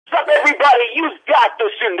everybody? You've got the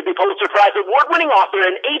soon-to-be Pulitzer Prize award-winning author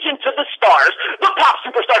and agent to the stars, the pop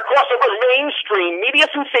superstar crossover mainstream media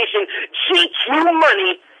sensation, GQ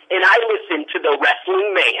Money, and I listen to the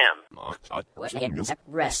Wrestling Mayhem.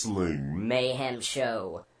 Wrestling Mayhem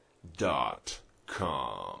Show.com.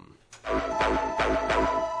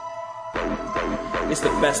 It's the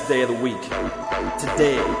best day of the week.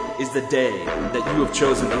 Today is the day that you have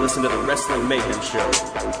chosen to listen to the Wrestling Mayhem Show.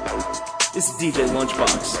 This is DJ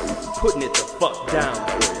Lunchbox, putting it the fuck down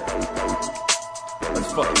for you.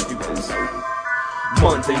 Let's fucking do this.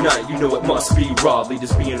 Monday night, you know it must be raw.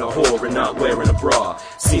 Leaders being a whore and not wearing a bra.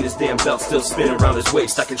 Seen his damn belt still spinning around his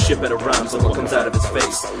waist. I can ship at a rhymes on what comes out of his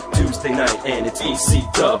face. Tuesday night and it's EC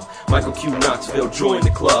Dub. Michael Q Knoxville join the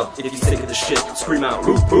club. If you're sick of the shit, scream out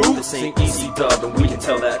boo boo. This ain't EC Dub and we can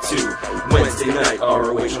tell that too. Wednesday night,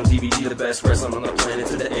 ROH on DVD. The best wrestling on the planet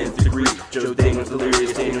to the nth degree. Joe Damon's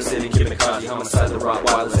Delirious, Daniel City, Kid McCarthy, Homicide, the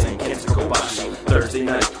Rottweilers, and Kenta Kobashi. Thursday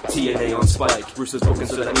night, TNA on Spike. Bruce is broken,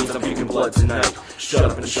 so that means I'm puking blood tonight. Shut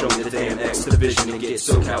up and show me the damn X division and get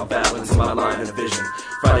SoCal balance in my line of vision.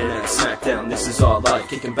 Friday night SmackDown, this is all life.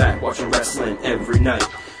 Kicking back, watching wrestling every night.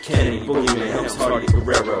 Kenny, Boogeyman, Helms, Hardy,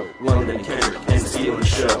 Guerrero, London, Kendrick, and stealing the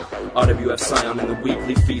show. RWF Scion in the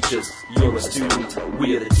weekly features. You're a student,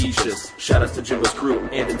 we are the teachers. Shout outs to Jimbo's crew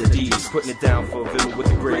and to the D's, putting it down for Vim with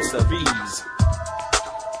the greatest of ease.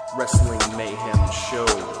 Wrestling Mayhem Show.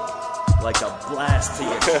 Like a blast to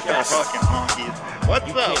your chest. Fucking honkies.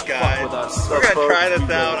 What's up, guys? We're gonna try this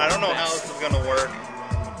out. I don't know how this is gonna work.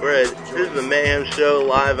 This is the Mayhem Show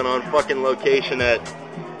live and on fucking location at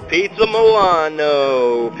Pizza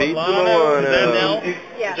Milano. Pizza Milano. Is that Nell?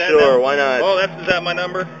 Yeah. Sure, why not? Oh, is that my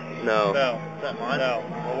number? No. No. Is that mine? No.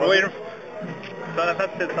 We're waiting for... That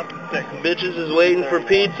said something sick. Bitches is waiting for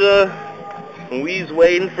pizza. And we's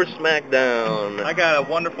waiting for SmackDown. I got a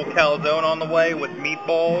wonderful calzone on the way with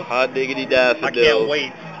meatballs. Hot diggity daffodils. I can't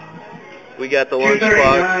wait. We got the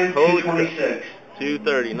lunchbox. 2:39, 2:26.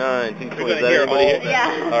 2:20. Is that everybody here?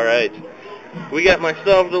 Yeah. All right. We got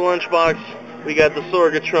myself, the lunchbox. We got the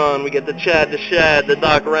Sorgatron. We got the Chad the Shad, the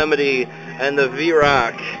Doc Remedy, and the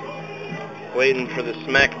V-Rock. Waiting for the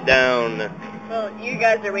SmackDown. Well, you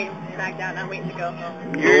guys are waiting for SmackDown. I'm waiting to go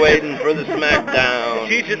home. We're waiting for the SmackDown.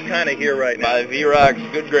 She's just kind of here right now. By V-Rock's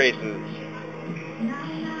good graces.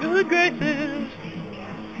 Good graces.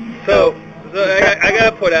 So I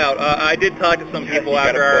gotta put out. I did talk to some people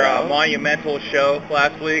after our monumental show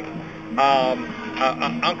last week.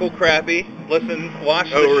 Uncle Crappy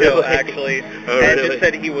watched the show actually, and just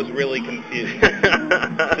said he was really confused.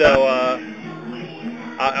 So.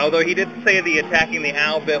 Although he did say the attacking the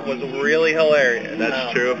owl bit was really hilarious.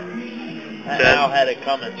 That's true. That owl had it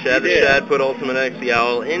coming. Chad the Shad put Ultimate X the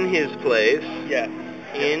Owl in his place. Yeah.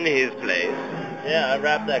 In his place. Yeah, I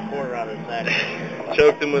wrapped that cord around his neck.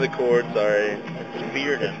 Choked him with a cord, sorry.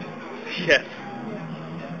 Speared him. Yes.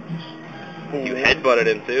 You headbutted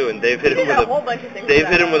him too, and Dave hit him with a whole bunch of things. Dave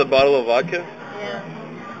hit him with a bottle of vodka? Yeah.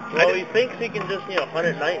 Well, he thinks he can just, hunt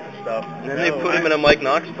at night and stuff. And then they put him in a Mike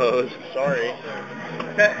Knox pose. Sorry.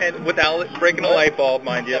 And without breaking a light bulb,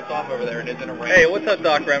 mind you. Off over there. It isn't a rain. Hey, what's up,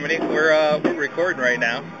 Doc Remedy? We're recording right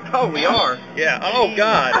now. Oh, we are? Yeah. Oh,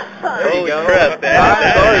 God. Holy crap.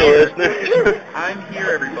 Sorry, listeners. I'm here,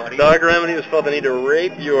 everybody. Doc Remedy has felt the need to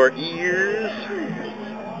rape your ears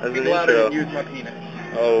as an intro. Use my penis.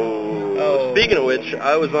 Oh. Speaking of which,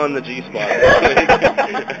 I was on the G-Spot.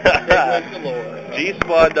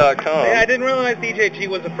 Gspot.com. Yeah, I didn't realize DJG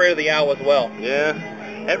was afraid of the owl as well. Yeah.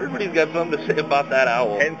 Everybody's got something to say about that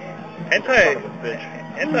owl. Hentai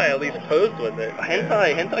at least posed with it.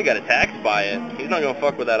 Hentai got attacked by it. He's not going to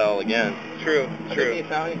fuck with that owl again. True. I think the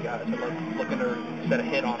Italian guys are looking to set a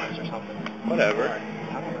hit on us or something. Whatever. I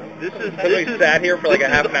don't know. This is sat here for like a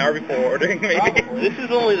half an hour before ordering, maybe. This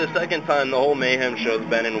is only the second time the whole Mayhem show's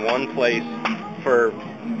been in one place for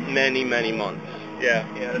many, many months. Yeah.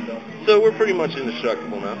 So we're pretty much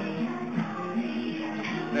indestructible now.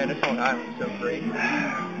 Man, this Long Island's so great.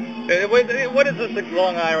 What is this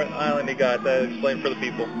Long Island you got? Explain for the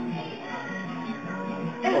people.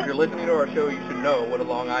 Well, if you're listening to our show, you should know what a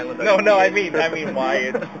Long Island is. No, I mean why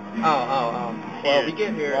it's... Well, we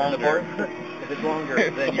get here and the bar... If it's longer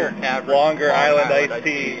than your average... Longer Island iced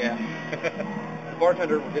tea. Yeah. The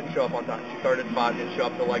bartender didn't show up on time. She started at 5, didn't show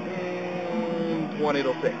up till like 20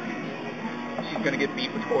 till 6. She's going to get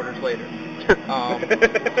beat with quarters later.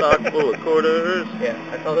 Sock full of quarters. Yeah,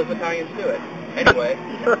 that's how those Italians do it. Anyway,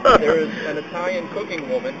 there was an Italian cooking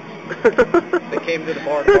woman that came to the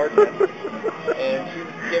bar to bartend, and she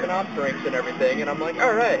was giving out drinks and everything, and I'm like,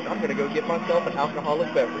 all right, I'm going to go get myself an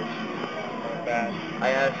alcoholic beverage. Bad. I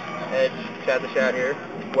asked Edge, Chad the Shad here,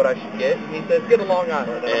 what I should get. And he says, get a Long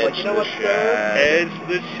Island. And I'm like, you know what, sir? Edge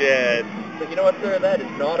the Shed. Like, you know what, sir? That is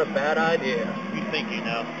not a bad idea. You think you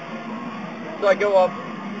know. So I go up,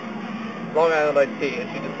 Long Island iced tea, and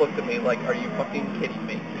she just looks at me like, are you fucking kidding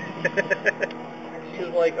me? She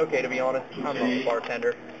was like, okay, to be honest, I'm not a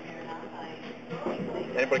bartender.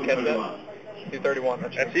 Anybody catch that? 231.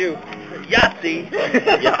 That's you. Yahtzee.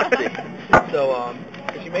 Yahtzee. So,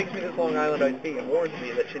 she makes me this Long Island iced tea and warns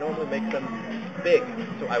me that she normally makes them big,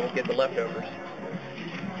 so I will get the leftovers.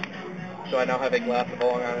 So I now have a glass of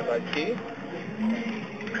Long Island iced tea.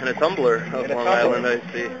 And a tumbler of Long Island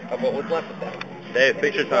iced tea. Of what was left of that. Dave,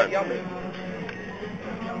 picture time. Yummy.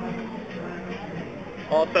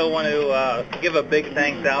 Also want to give a big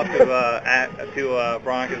thanks out to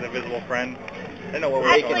Veronica's invisible friend. I don't know what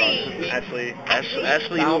we're talking about.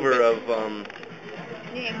 Ashley Hoover of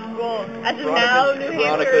Well, as of now, New Veronica's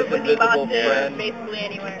Hampshire, Whitney, invisible Boston, friend. basically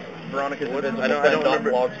anywhere. Veronica's invisible I don't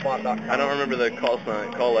remember. blogspot.com. I don't remember the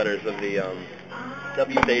call letters of the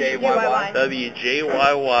WJYY.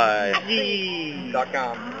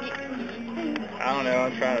 WJYY.com. I don't know.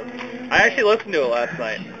 I'm trying to. I actually listened to it last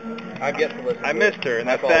night. I've yet to listen. I missed her, and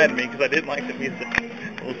that saddened me because I didn't like the music.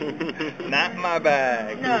 Not my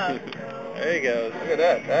bag. No. There he goes. Look at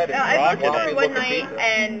that. That is No, I rocking. listened to her one Looking night, pizza.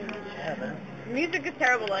 and music is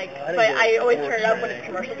terrible, but I always turn it up when it's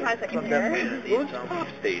commercial time so I can hear her. Well, it's a pop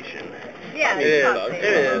station. Yeah, It it's is. not It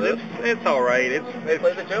safe. is. It's all right. They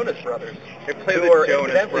play the Jonas Brothers. They play Who the are Jonas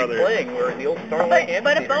incidentally Brothers. playing where the old Starlight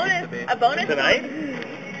But a Amphitheater used to be. bonus Tonight?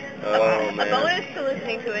 Oh, a man. bonus to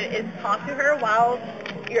listening to it is talk to her while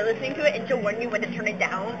you're listening to it, and she'll warn you when to turn it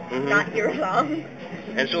down, not hear a song.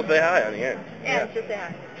 And she'll say hi on the air. Yeah, she'll say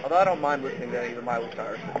hi. Although I don't mind listening to any of the Miley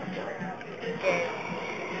Cyrus.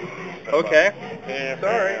 Okay. Yeah,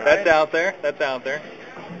 Sorry. That's out there. That's out there.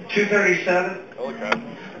 237, Holy crap.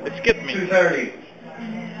 It skipped me. 230.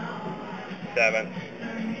 7.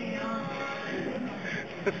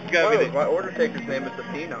 This has got to be My order taker's name is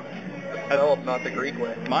Athena. The spelled, not the Greek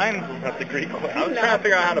way. Mine's not the Greek way. I was trying to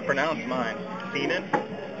figure out how to pronounce mine. Sinan?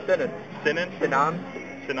 Sinan. Sinan? Sinan?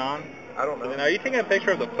 Sinan? I don't know. Are you taking a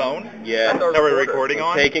picture of the phone Yeah. That's our that we're recorder. recording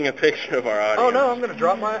on? Taking a picture of our audience. Oh no, I'm gonna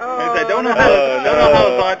drop my. I don't know Oh, how no. don't know how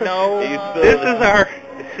to thought. No, You spilled this it. is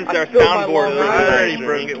our spilled my soundboard. Long We Island already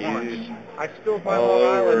drink broke it juice. once. I spilled my All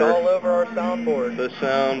Long Island over. all over our soundboard. The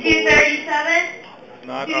sound. 237,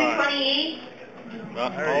 Not on. 228.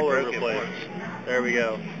 Not all over the place. There we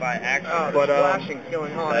go. By accident. Oh, But, there's flashing's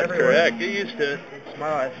going on That's everywhere. correct. Get used to it. It's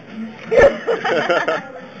my life.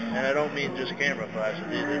 And I don't mean just camera flashes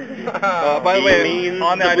either. By the way, means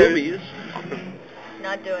on the that boobies.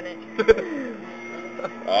 Not doing it.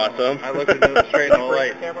 Awesome. I looked into it straight in the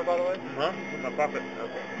light. Camera, by the way. Huh? In my pocket.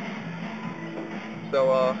 Okay.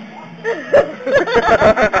 So,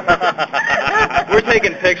 We're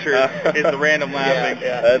taking pictures. Is the random laughing?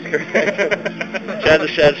 Yeah. That's correct. Chad the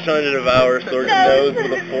Shad's trying to devour Sorg's nose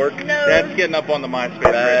with a fork. No. That's getting up on the MySpace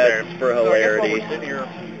right there. That's for So I guess while hilarity. we're sitting here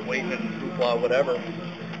waiting and hoopla, whatever.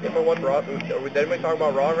 If I want Raw, did anybody talk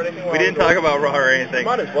about Raw or anything? We didn't talk about Raw or anything.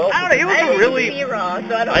 Might as well. I don't know. It was I a didn't really. see Raw,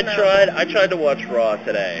 so I don't I know. tried to watch Raw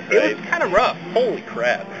today. It Right? was kind of rough. Holy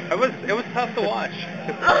crap. It was tough to watch.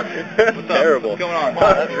 That's terrible. What's going on?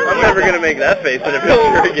 Wow, that's really I'm never going to make that face in a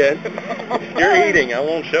picture again. You're eating. I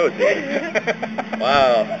won't show it to you.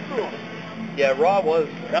 Wow. Yeah, Raw was.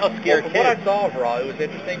 That'll scare From what I kids. saw of Raw, it was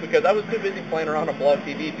interesting because I was too busy playing around on Blog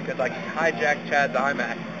TV because I hijacked Chad's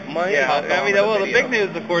iMac. Yeah, I mean, well, the big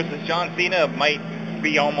news, of course, is John Cena might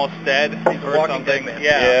be almost dead He's a or walking something. dead man.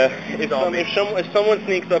 Yeah. If someone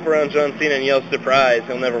sneaks up around John Cena and yells surprise,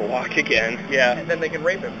 he'll never walk again. Yeah. And then they can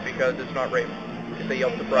rape him because it's not rape. If they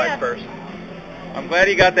yell surprise first. I'm glad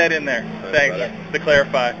you got that in there. Thanks to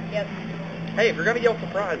clarify. Yep. Hey, if you're going to yell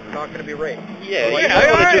surprise, it's not going to be rape. Yeah, you Yeah, don't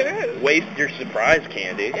want alright. to just waste your surprise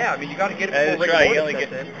candy. Yeah, I mean, you got to get it That before is right. You rigor only mortis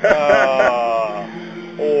get. sets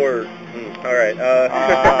in. Or, all right.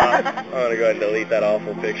 I'm gonna go ahead and delete that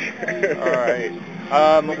awful picture. All right.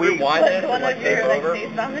 We rewind this The and one like of tape your like over. face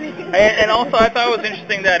vomiting. And also, I thought it was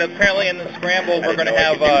interesting that apparently in the scramble we're going to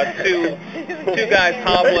have two guys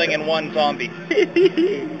hobbling and one zombie.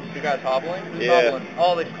 You guys hobbling? Who's Yeah. hobbling?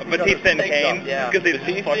 Oh, they Batista and Kane, Yeah. because they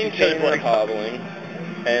Batista fucking and shit his Kane were legs. hobbling,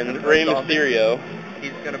 and Rey Mysterio.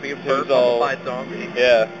 He's going to be a Who's burnt all- mummified zombie.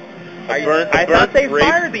 Yeah. I thought they raped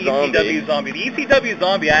fired the ECW zombie. The ECW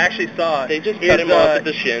zombie I actually saw. They just cut him off at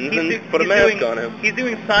the shins he's and do- put a he's mask doing- on him. He's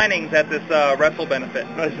doing signings at this Wrestle Benefit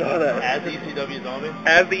I saw that. As ECW zombie?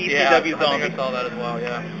 as the ECW I think zombie. I saw that as well,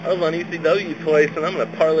 yeah. I was on ECW twice, and I'm gonna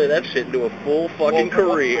parlay that shit into a full fucking Well,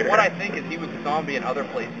 career. What I think is he was a zombie in other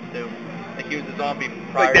places, too. Like, he was a zombie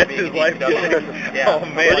Like prior that's to being his life in ECW. gimmick. Yeah. Oh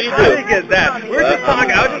man, do you how do? did he get that? I was just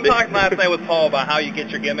zombie. talking last night with Paul about how you get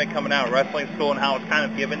your gimmick coming out of wrestling school and how it's kind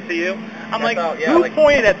of given to you. I'm like, who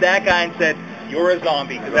pointed at that guy and said, "You're a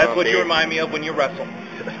zombie"? Because that's what you remind me of when you wrestle.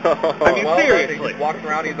 I mean, Well, seriously. He walks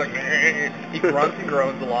around, he's like, he grunts and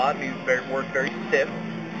groans a lot, and he's works very stiff,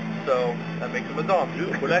 so that makes him a zombie.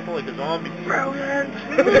 Dude, we're acting like a zombie.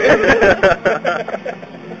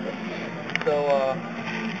 So,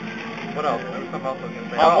 what else? There was something else I was going to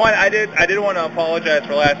say. One, I did want to apologize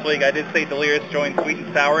for last week. I did say Delirious joined Sweet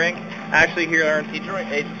and Sour Inc. I actually learned He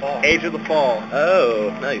joined Age of Fall. Age of the Fall. Oh,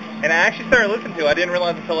 nice. And I actually started listening to it. I didn't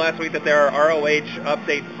realize until last week that there are ROH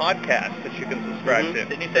update podcasts that you can subscribe to.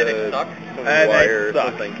 Didn't you say they suck? Wire or suck.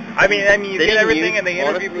 something. I mean, you They get didn't everything use- and they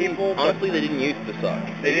interview honestly, people. but Honestly, they didn't used to suck.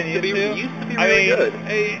 They didn't used to? Used to be I really mean, good.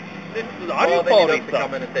 The audio Well, they need quality us to come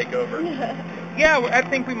sucks. in and take over. Yeah, I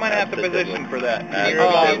think we might have to Absolutely. position for that. Did you hear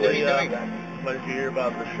about Absolutely. What did you hear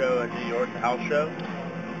about the show in New York, the house show?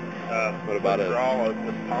 What about it? Brawl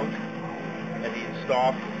with Punk, and he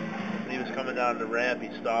stopped. When he was coming down the ramp, he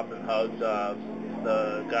stopped and hugged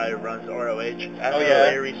the guy who runs ROH. Oh, yeah.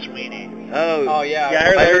 Larry Sweeney. Oh, yeah. Yeah, I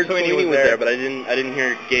heard I Larry heard Sweeney Sweeney was was there. but I didn't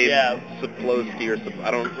hear Gabe Yeah. Zablowski or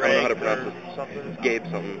I don't know how to pronounce it. Something. Gabe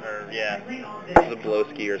something. Or yeah.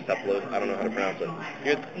 Zablowski or Seplo. I don't know how to pronounce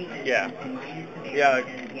it. Yeah. Yeah.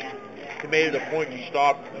 He made it a point to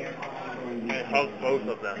stop and hug both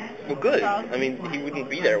of them. Well, good. I mean, he wouldn't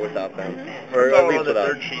be there without them, I or saw at it least on the without.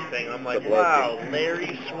 dirt sheet thing. I'm like, Zablowski. wow,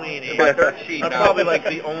 Larry Sweeney. My dirt sheet I'm now. probably like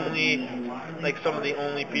the only, like some of the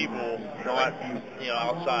only people not,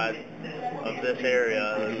 outside of this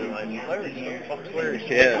area. That are like, Larry, who the fuck's Larry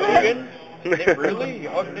Sweeney? Yeah. Hogan? Nick, really? You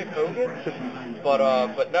hugged Nick Hogan?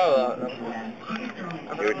 But no.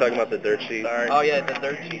 You were talking about the dirt sheet. Oh yeah, the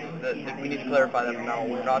dirt sheet. We need to clarify that from now on.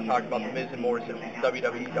 We're not talking about the Miz and Morrison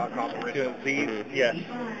WWE.com original. Yes.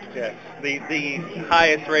 The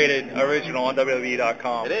highest rated original on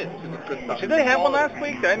WWE.com. It is. It's good stuff. Did they have one last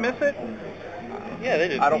week? Did I miss it? Yeah, they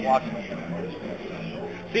did. I don't watch it.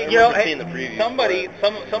 See, I you know, remember seeing the previews somebody for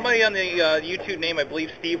on the YouTube name, I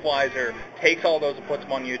believe Steve Weiser, takes all those and puts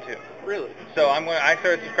them on YouTube. Really? So I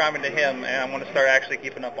started subscribing to him, and I'm going to start actually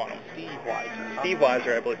keeping up on him. Steve Weiser. Steve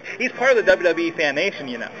Weiser, I believe. He's part of the WWE Fan Nation,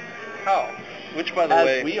 you know. How? Which, by the As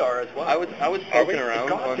way, we are as well. I was poking around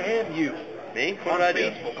God on damn you. me. What On did I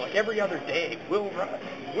do? Facebook, like every other day, will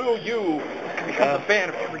you become a fan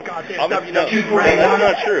of every goddamn No, WWE that's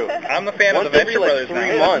not true. I'm the fan Once of the every Venture like Brothers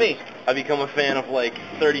 3 now. months, I become a fan of like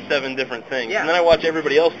 37 different things, Yeah. and then I watch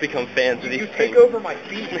everybody else become fans of these You things. take over my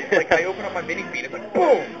feed. It's like I open up my mini feed. It's like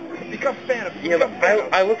boom. Become a fan of. Yeah, but become a fan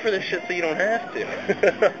of. I look for this shit so you don't have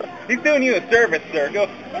to. He's doing you a service, sir. Go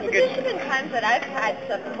There's get been times that I've had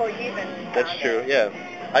stuff before you even That's found true. it.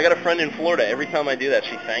 Yeah, I got a friend in Florida. Every time I do that,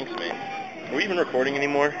 she thanks me. Are we even recording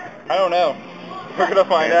anymore? I don't know. We're going to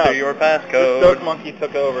find Enter out. your The passcode. Stoke Monkey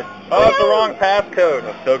took over. Oh, it's the wrong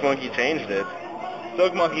passcode. Stoke Monkey changed it.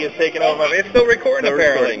 Stoke Monkey has taken over. It's still recording, Still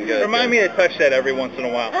apparently. recording, good, Remind good. me to touch that every once in a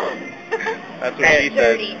while. That's what Hey, she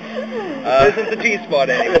said. Dirty. This isn't the G-spot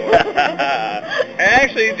anymore. And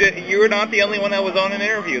actually, you were not the only one that was on an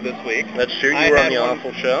interview this week. That's true. You I were on had the one.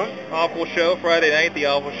 Awful Show. Awful Show Friday night,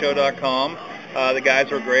 theawfulshow.com. The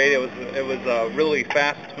guys were great. It was a really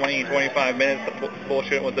fast 20-25 minutes of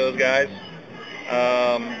bullshit with those guys.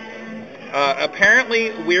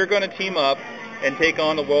 Apparently, we're going to team up and take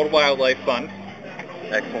on the World Wildlife Fund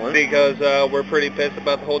Excellent. because we're pretty pissed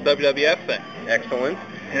about the whole WWF thing. Excellent.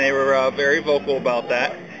 And they were very vocal about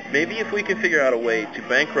that. Maybe if we can figure out a way to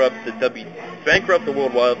bankrupt the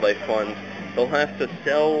World Wildlife Fund, they'll have to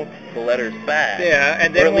sell the letters back. Yeah,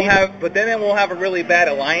 and Or then at we'll have a really bad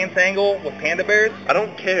alliance angle with Panda Bears. I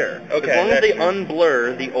don't care. Okay, as long as that's they true.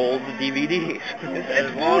 unblur the old DVDs.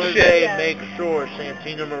 As long as they make sure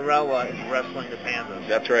Santina Marella is wrestling the Pandas.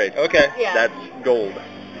 That's right. Okay. Yeah. That's gold.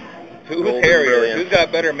 Who's Golden hairier? brilliant. Who's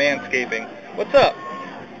got better manscaping? What's up?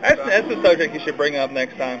 That's the subject you should bring up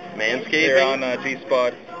next time. Manscaping? Here on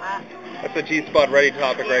G-Spot. That's a G-Spot ready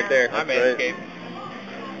topic right there. I'm That's right. Manscaped.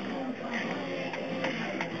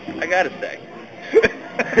 I gotta say.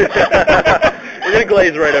 We're gonna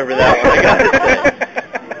glaze right over that one. I gotta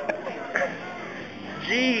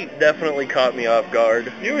say. G definitely caught me off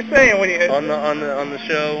guard You were saying when you on the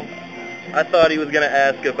show. I thought he was gonna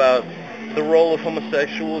ask about the role of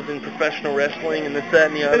homosexuals in professional wrestling and this, that,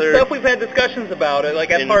 and the the other. stuff we've had discussions about it, like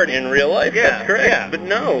at parties. In real life, Yeah, that's correct. yeah. But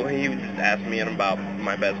no, he just asked me about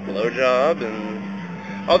my best blowjob and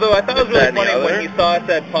Although I thought it was This, that, really and the funny when other. he saw us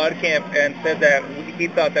at PodCamp and said that he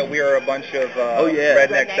thought that we were a bunch of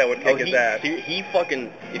rednecks that would kick his ass. He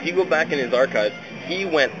fucking, if you go back in his archives, he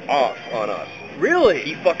went off on us. Really?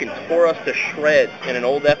 He fucking tore us to shreds in an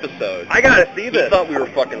old episode. I gotta see He this. thought we were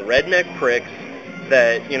fucking redneck pricks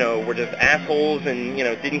that, were just assholes and,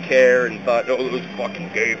 didn't care and thought, oh, those fucking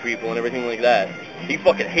gay people and everything like that. He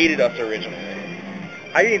fucking hated us originally.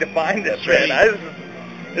 I need to find this, That's man.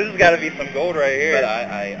 right. This has got to be some gold right here. But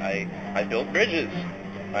I built bridges.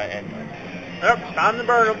 And Yep, time to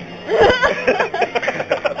burn them.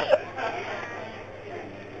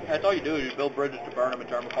 That's all you do is you build bridges to burn them and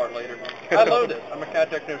tear them apart later. I love this. I'm a CAD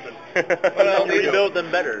technician. Well, we build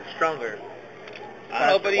them better, stronger. I don't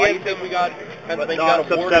know, but Why he do you think we got Pennsylvania not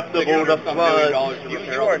got awarded susceptible to $600 million floods? to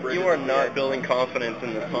repair all the bridges. you are not building confidence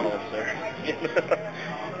in the tunnel, sir.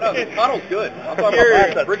 No, the tunnel's good. I'm talking You're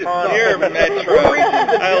about the bridges. You're Metro.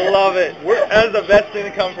 I love it. That was the best thing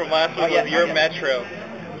to come from last week was your Metro.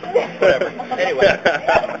 Whatever. Anyway.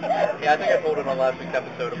 Yeah, I think I told it on last week's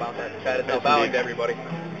episode about that. Chad is now bowing to everybody.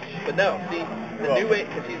 But no, see, the new way,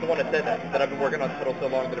 because he's the one that said that I've been working on Tunnel so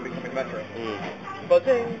long that I'm becoming Metro.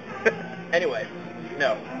 Buzzing. Anyway,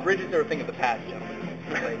 no, bridges are a thing of the past, gentlemen.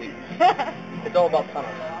 Ladies. It's all about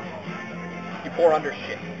tunnels. You pour under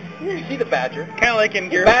shit. You see the Badger? Kind of like in The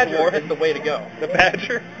Gears Badger 4. is the way to go. The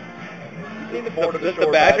Badger? You seen the board of Is the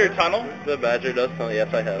the Badger tunnel? The Badger does tunnel.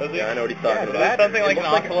 Yes, I have. Does he? Yeah, I know what he's talking the about. Badger. Something like It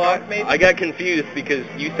an looks ocelot? skunk, maybe? I got confused because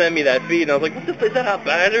you sent me that feed, and I was like, what the f- is that a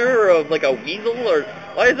badger or like a weasel? Or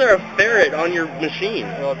why is there a ferret on your machine?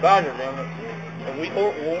 Well, Badger, damn it.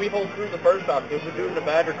 When we hold through the first time, because we're doing the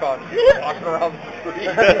Badger con, walking around the street.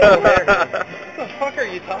 What the fuck are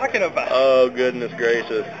you talking about? Oh, goodness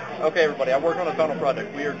gracious. Okay, everybody, I worked on a tunnel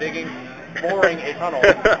project. We are boring a tunnel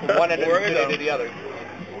from one end of the Boring city it to the other.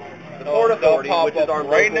 The Oh, Port they'll Authority, pop which is up our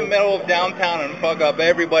right in the local- middle of downtown and fuck up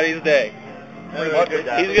everybody's day. Pretty much. He's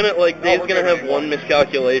gonna, No, Dave's we're gonna good have one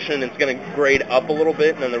miscalculation. It's gonna grade up a little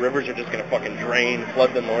bit, and then the rivers are just gonna fucking drain,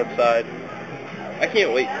 flood the north side. I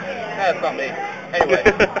can't wait. That's not me. Anyway,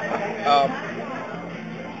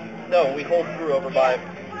 no, we hold through over by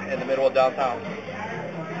in the middle of downtown.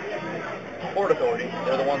 Port Authority,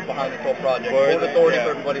 they're the ones behind this whole project. Port Port Authority, yeah. for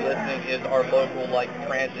everybody listening, is our local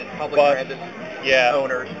transit, public Bus. transit Yeah.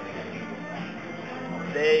 owners.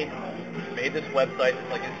 They made this website.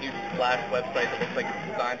 It's like this huge splash website that looks like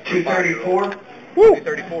it's designed for 234.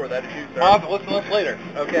 234. That is you, sir. I'll have to listen to this later.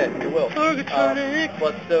 Okay, you will.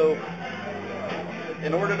 But so,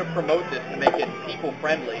 in order to promote this, to make it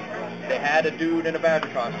people-friendly, they had a dude in a Badger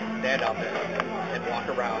costume stand out there and walk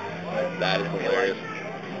around. That is hilarious.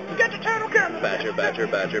 You got your turtle coming! Badger, badger,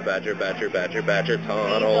 badger, badger, badger, badger, badger,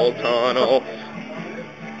 tunnel, tunnel.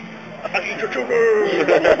 I eat your sugar.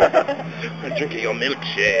 I'm drinking your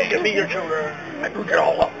milkshake. Give me your sugar. I drink it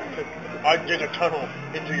all up. I dig a tunnel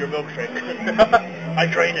into your milkshake. I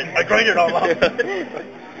drain it all up.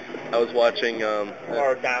 I was watching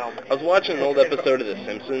Or down. I was watching an old episode of The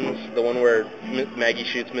Simpsons, the one where Maggie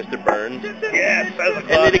shoots Mr. Burns. Yes, as a And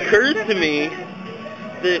classic. it occurs to me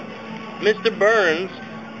that Mr. Burns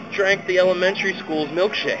drank the elementary school's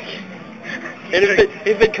milkshake. And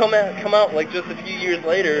if it come out like just a few years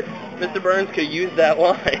later, Mr. Burns could use that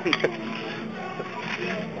line.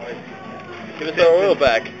 Give us our oil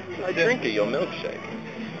back. I drink it, your milkshake.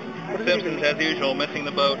 Simpsons, as usual, missing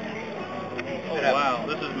the boat. Oh, wow.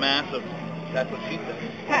 This is massive. That's what she said.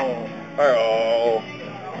 Oh.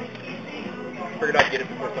 Figured I'd get it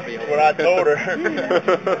before somebody else. What I told her.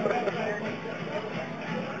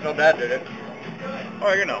 No, Dad did it.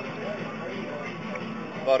 Oh, you know.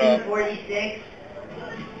 But, 46.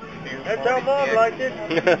 That's how Mom liked it.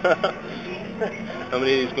 How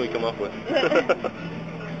many of these can we come up with?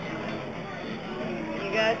 You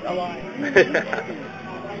guys, a lot.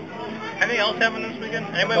 Anything else happen this weekend?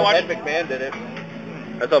 Anybody well, watch? Ed McMahon did it.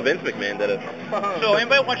 That's how Vince McMahon did it. So,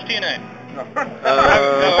 anybody watch TNA? No,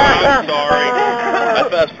 I'm sorry. I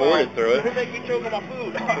fast forwarded through it. Make me choke on my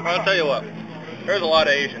food. I'll tell you what. There's a lot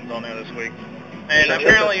of Asians on there this week. And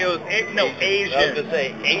apparently it was, Asian. I was going to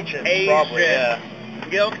say Asian, Asian. probably, yeah.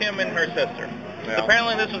 Gail Kim and her sister. Yeah. So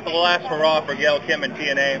apparently this was the last hurrah for Gail Kim and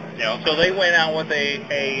TNA. Yeah. So they went out with a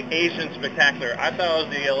Asian spectacular. I thought it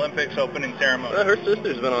was the Olympics opening ceremony. Well, her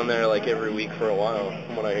sister's been on there like every week for a while,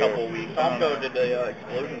 from what I hear. Couple weeks. Tomko did the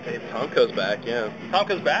explosion tape. Tomko's back, yeah.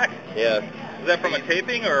 Tomka's back. Yeah. Is that from a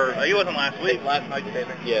taping or he wasn't last week? Last night's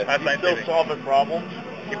taping. Yeah. Last night's Still taping. solving problems.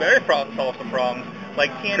 He better solve some problems. Like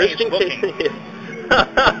TNA's Christian booking.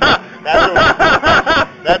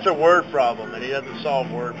 That's a word problem, and he doesn't solve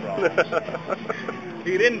word problems.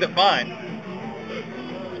 He didn't define.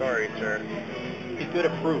 Sorry, sir. He's good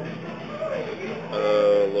at proof.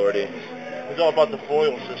 Oh, lordy. It's all about the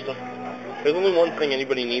foil system. There's only one thing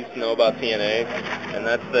anybody needs to know about TNA, and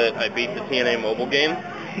that's that I beat the TNA mobile game.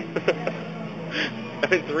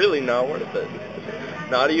 It's really not worth it.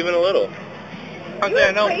 Not even a little. I You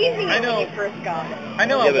say, were crazy when you first got it. I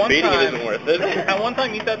know Yeah, at but one beating it time, isn't worth it. at one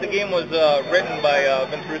time you thought the game was written by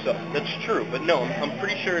Vince Russo. That's true, but no, I'm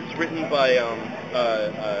pretty sure it's written by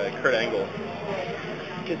Kurt Angle.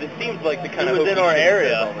 Because it seems like the kind He of was hope in our says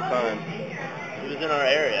area. all the time. He was in our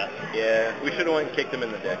area. Yeah, we should have went and kicked him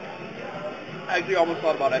in the dick. I actually almost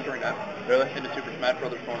thought about entering that. Really? In the Super Smash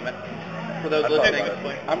Brothers tournament. For those I thought listening, about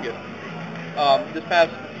it. I'm good. This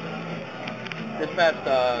past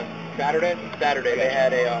Saturday they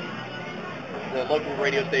had a the local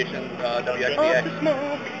radio station WXDX.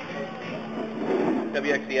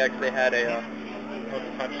 WXDX they had a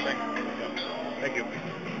Thank you.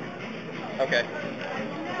 okay.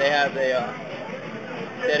 They had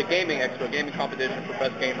a gaming expo, gaming competition for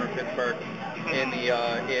best gamer in Pittsburgh. In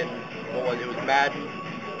what was it? It was Madden,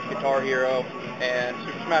 Guitar Hero, and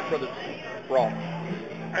Super Smash Brothers Brawl.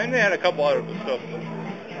 I think they had a couple other stuff.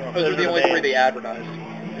 Those were the only three they advertised.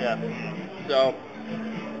 Yeah. So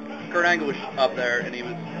Kurt Angle was up there, and he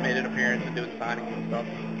made an appearance and doing signings and stuff.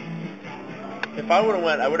 If I would have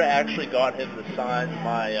went, I would have actually got him to sign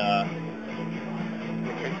my.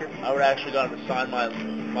 I would have actually got him to sign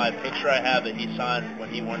my picture I have that he signed when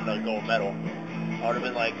he won the gold medal. I would have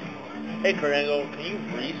been like, "Hey, Kurt Angle, can you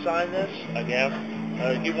re-sign this again?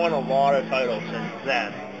 You won a lot of titles since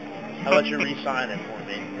then. How about you re-sign it for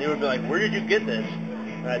me?" And he would be like, "Where did you get this?"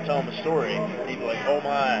 And I tell him a story. And he'd be like, "Oh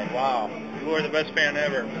my, wow." You are the best fan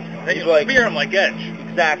ever. He'd You be like, spear him like Edge.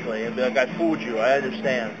 "Exactly." And be like, "I fooled you. I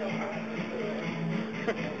understand."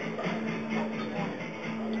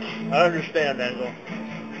 I understand, Angle.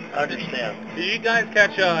 I understand. Did you guys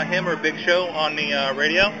catch him or Big Show on the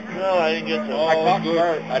radio? No, I didn't get to. Oh, I caught good.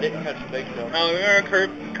 Kurt. I didn't catch the Big Show. Remember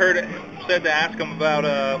Kurt said to ask him about,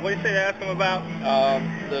 what did you say to ask him about?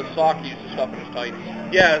 The sock he used to stuff in his tights.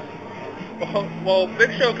 Yes. Well,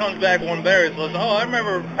 Big Show comes back one better. He says, I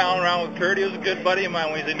remember palling around with Kurt. He was a good buddy of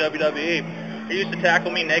mine when he was in WWE. He used to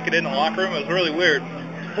tackle me naked in the locker room. It was really weird.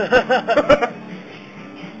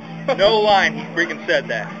 No line, he freaking said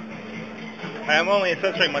that. I'm only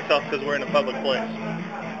censoring myself because we're in a public place.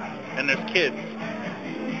 And there's kids.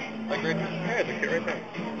 Like, there's a kid right there.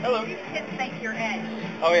 Hello. You kids think you're Edge,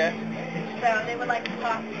 Oh, yeah? so they would like to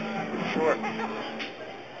talk to you. Sure.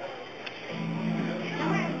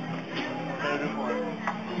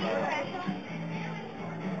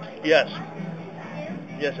 Yes.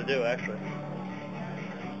 Yes, I do, actually.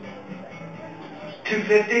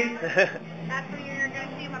 250? That's when you're going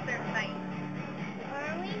to see him up there tonight.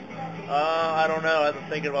 I don't know. I've been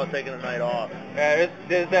thinking about taking a night off. Yeah,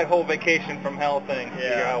 there's that whole vacation from hell thing you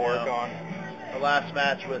got to work on. The last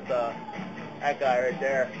match with that guy right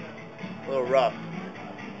there, a little rough.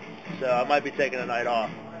 So I might be taking a night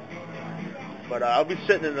off. But I'll be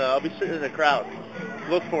sitting in the crowd.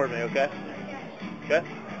 Look for me, okay? Okay?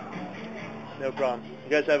 No problem.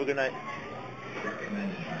 You guys have a good night.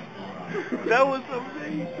 That was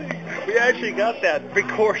amazing. We actually got that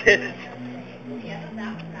recorded.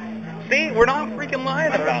 See, we're not freaking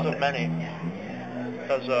lying about First it. of many.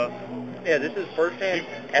 Because Yeah, this is first-hand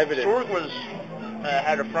evidence. Sorg was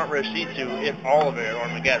had a front row seat to it, all of it at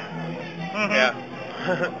Armageddon. Mhm. Yeah.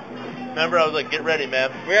 Remember, I was like, "Get ready,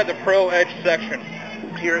 man. We had the Pro Edge section.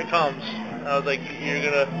 Here it comes." I was like, "You're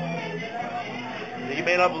gonna." You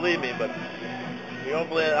may not believe me, but you don't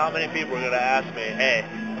believe how many people are gonna ask me, "Hey."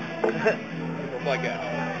 Stuff like that.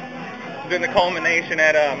 Then the culmination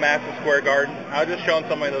at Madison Square Garden. I was just showing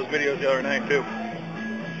somebody those videos the other night, too.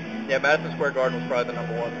 Yeah, Madison Square Garden was probably the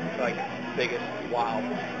number one, like, biggest wow.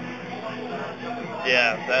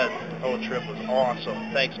 Yeah, that whole trip was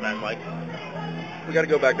awesome. Thanks, man, Mike. We got to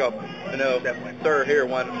go back up. I know, sir, here,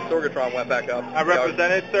 when Sorgatron went back up. I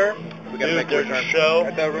represented, sir. We got to Dude, make a there's a return. show.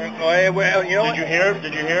 At the room. Oh, hey, well, you know Did what? you hear?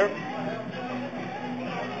 Did you hear?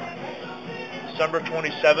 December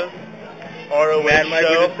 27th, ROH Mad Mike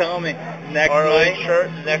was show. just telling me. Next ROH night. shirt,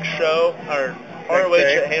 next show, or ROH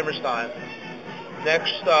day. at Hammerstein.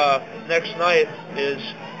 Next night is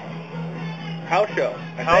House show.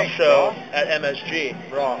 house show at MSG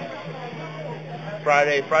Raw.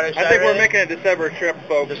 Friday, Saturday. I think we're making a December trip,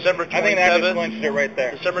 folks. December I think that just 27th. clinched it right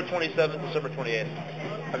there. December 27th, December 28th.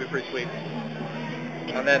 That'd be pretty sweet.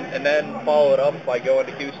 And then follow it up by going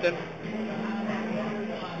to Houston.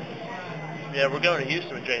 Yeah, we're going to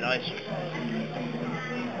Houston with Jay Nice.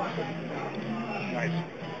 Nice.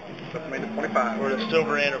 WrestleMania 25. For the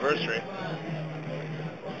silver anniversary.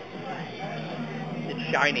 It's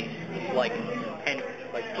shiny. It's like penny,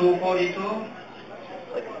 like 242,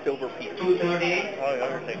 like a silver piece. 238. Oh, the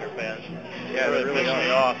Undertaker fans. Yeah, really they really pissed me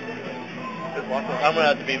are. off. I'm going to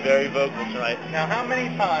have to be very vocal tonight. Now, how many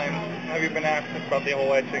times have you been asked about the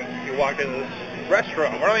whole Edge thing? You walked into this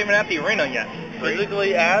restaurant. We're not even at the arena yet.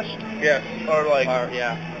 Physically asked? Yes. Or like,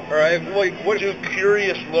 yeah. All right. What do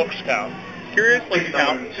curious looks count? Curious looks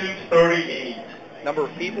count. 238. Number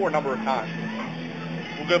of people or number of times?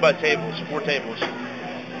 We'll go by tables. 4 tables.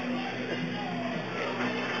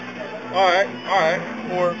 All right.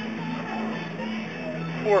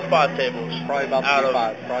 4 or 5 tables. Probably about to be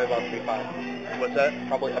 5. Probably about to be 5. What's that?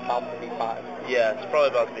 Probably about to be 5. Yeah, it's probably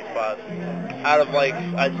about to be 5. Out of like,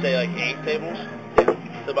 I'd say like 8 tables.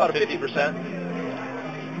 So about 50%.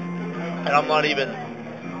 And I'm not even.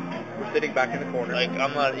 We're sitting back in the corner. Like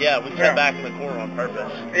I'm not. Yeah, we sat back in the corner on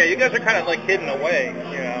purpose. Yeah, you guys are kind of like hidden away,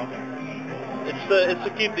 you know. It's to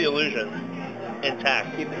keep the illusion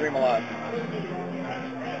intact. Keep the dream alive.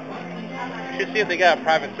 You should see if they got a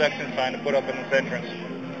private section sign to put up in this entrance.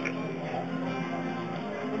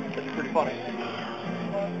 It's pretty funny.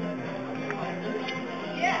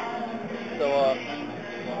 So,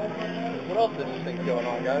 what else interesting is going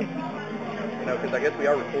on, guys? You know, because I guess we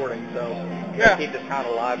are recording, so we gotta keep this kind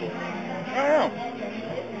of lively. I don't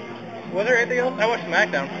know. Was there anything else? I watched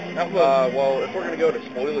SmackDown. Well, if we're gonna go to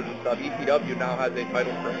spoilers and stuff, ECW now has a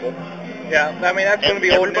title scramble. Yeah, I mean that's gonna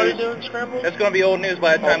be old news. Doing scrambles? That's gonna be old news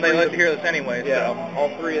by the time they let you hear this anyway. Yeah, So. all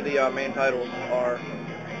 3 of the main titles are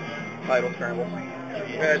title scrambles.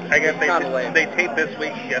 I guess they taped this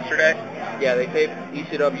week yesterday. Yeah, they taped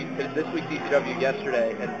ECW this week's ECW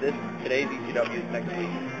yesterday, and today's ECW is next week.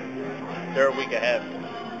 They're a week ahead.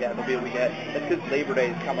 Yeah, they'll be a week ahead. That's because Labor Day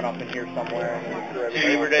is coming up in here somewhere. And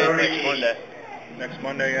Labor Day is next Monday. Next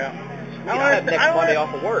Monday, yeah. I have next Monday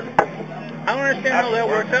off of work. I don't understand how that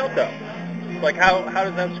works out though. Like how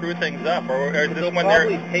does that screw things up, or is this when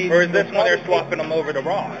they're swapping them over to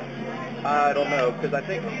Raw? I don't know, because I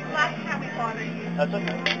think Last time we bothered you. That's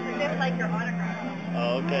okay. We didn't like your autograph.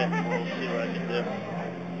 Oh, okay. We'll see what I can do.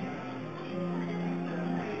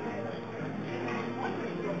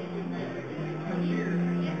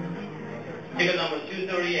 Ticket number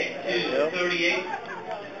 238. 238.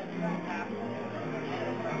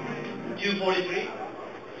 243.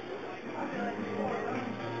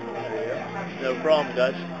 No problem,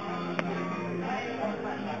 guys.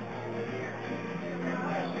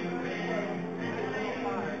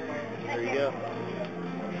 There you go.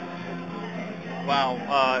 Wow,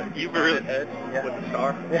 you've been really, with the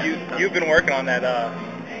star. you've been working on that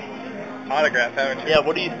autograph, haven't you? Yeah,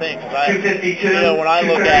 what do you think? 'Cause 252, you know, when I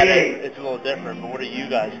look at it, 238. it's a little different, but what do you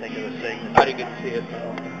guys think of this thing? I didn't get to see it,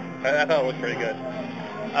 so. I thought it looked pretty good.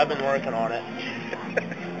 I've been working on it.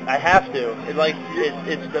 I have to.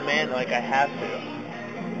 It's demand, like I have to.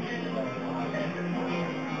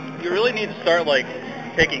 You really need to start like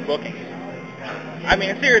taking bookings. I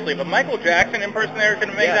mean, seriously, but Michael Jackson impersonator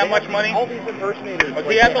can make that much money? All these impersonators. Does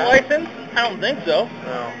he have the license? I don't think so.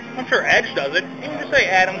 No. I'm sure Edge does it. Even just say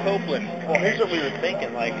Adam Copeland. Well, here's what we were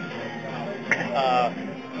thinking, like,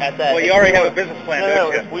 at that. Well, you already have a business plan,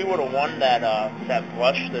 don't you? If we would have won that those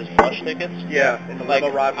blush tickets. Yeah. Like,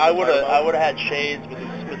 I would have had shades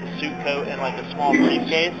with the suit coat and like a small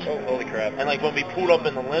briefcase. Oh, holy crap! And like when we pulled up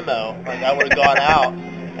in the limo, like I would have gone out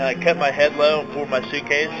and I kept my head low and pulled my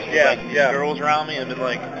suitcase. Yeah, with, like, girls around me and been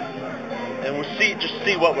like, and we'll see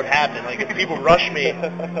what would happen. Like if people rush me,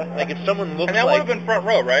 like if someone looks and that like. would have been front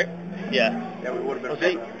row, right? Yeah. Yeah, we would have been.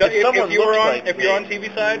 See, If you're like on TV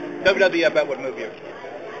side, WWE I bet would move you.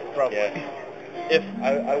 Probably. Yeah. If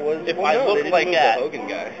I looked like that. The Hogan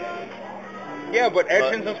guy. Yeah, but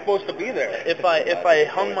Edge isn't supposed to be there. If I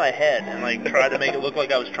hung my head and like tried to make it look like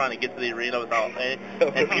I was trying to get to the arena without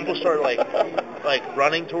and people started like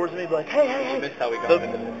running towards me, like hey, You missed how we got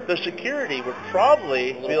into this. the security would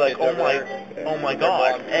probably be like, oh my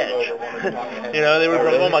god, Edge. You know, they would be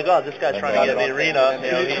like, oh my god, this guy's trying to get in the arena.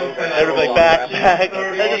 You know, they would be like back.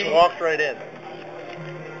 They just walked right in.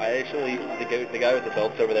 I actually, the guy with the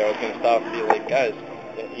belts over there, I was going to stop and be like, guys,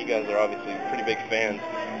 you guys are obviously pretty big fans.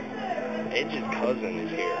 Edge's cousin is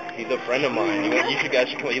here. He's a friend of mine. You guys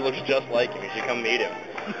should come. He looks just like him. You should come meet him.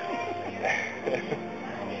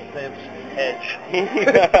 Name's Edge.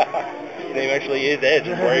 His name actually is Edge.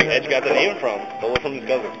 That's where Edge got the name from. Stole it from his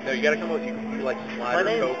cousin. No, you gotta come out. You like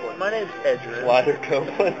Slider Copeland. My name's Edgerin. Slider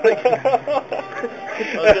Copeland. I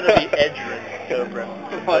was gonna be Edgerin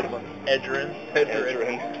Copeland.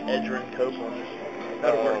 Edgerin Copeland.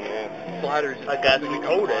 Oh man. Sliders. I got he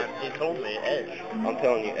told it. He told me Edge. I'm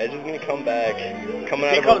telling you, Edge is gonna come back, coming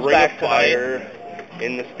He out of comes a ring back of fire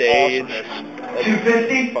in the stage.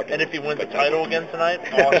 Awesomeness. And if he wins the title again tonight,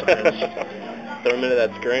 awesomeness. Throw him into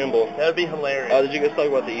that scramble. That would be hilarious. Oh, did you guys talk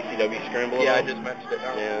about the ECW scramble? Yeah, at I all? just mentioned it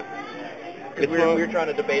now. Yeah. Because we were trying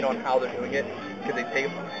to debate on how they're doing it. Because they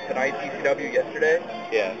taped tonight's ECW yesterday.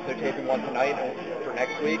 Yeah. They're taping one tonight for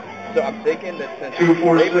next week. So I'm thinking that since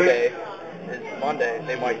Labor Day is Monday,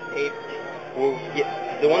 they might tape. Well,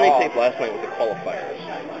 yeah, the one they taped last night was the qualifiers.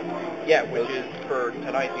 Yeah, which is for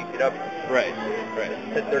tonight's ECW. Right.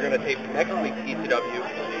 They're going to tape next week's ECW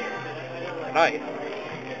tonight.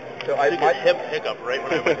 So I took a hiccup right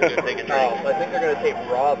when I went to go take a drink. I think they're going to tape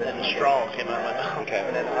Raw and the straw came out of my mouth. Okay.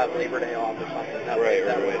 And then they'll have Labor Day off or something. Right.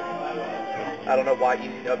 I don't know why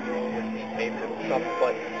ECW would be taped or something,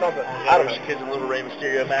 but something. I don't know. Kids in little Rey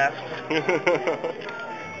Mysterio masks.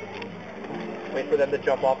 Wait for them to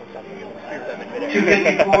jump off of something.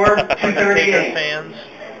 254, 238. Fans.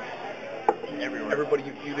 Everywhere. Everybody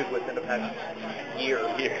you feuded with in the past year.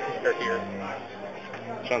 Here.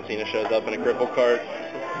 John Cena shows up in a cripple cart.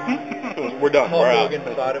 We're done. Hulk We're out. Hogan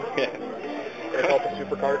beside him. Yeah. They call it the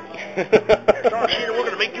super cart. John Cena, we're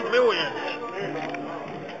going to make you millions.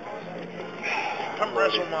 Come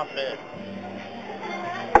wrestle my fan.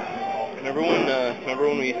 Remember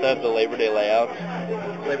when we used to have the Labor Day layout?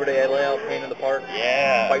 Labor Day layout, Pain in the Park.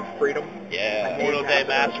 Yeah. Fight for Freedom. Yeah. Memorial Day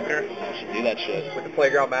Massacre. We should do that shit. With the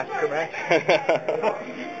Playground Massacre match.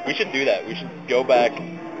 We should do that. We should go back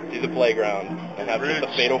to the playground and have just a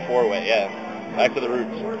fatal 4-way. Yeah. Back to the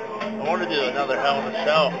roots. I want to do another Hell in a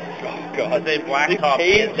Cell. Oh, God. They blacktop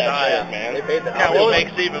paid the that inside. shit, man. They paid the Yeah, what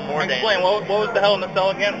makes it even more Explain, dangerous. what was the Hell in the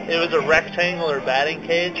Cell again? It was a rectangular batting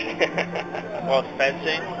cage with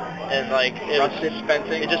fencing, and like it was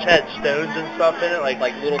fencing. It just had stones and stuff in it, like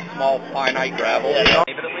little small finite gravel. Yeah.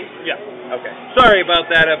 Yeah. Okay. Sorry about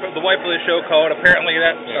that. The wife of the show called. Apparently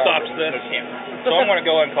that stops this. So I'm going to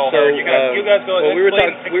go and call her. You guys go. Well, we were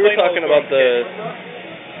talking about the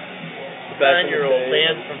 9-year-old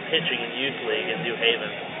banned from pitching in youth league in New Haven.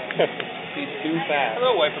 He's too fast.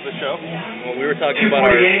 Hello, wife of the show. Well, we were talking about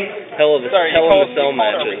our Hell in the Cell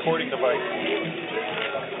matches. Recording device.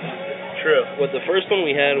 True. What the first one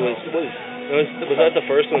we had was that the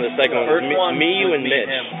first one or the second one? First one me, you, and was Mitch.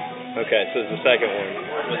 him. Okay, so it's the second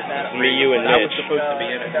one. Me, you, and That Mitch. was supposed to be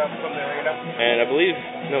in it. And I believe,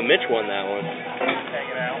 Mitch won that one.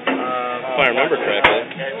 If I remember correctly.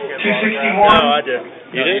 261. No, I did.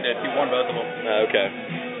 You did? You won both of them. Okay.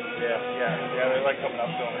 Yeah, they're like coming up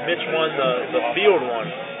to him. Mitch won the field one.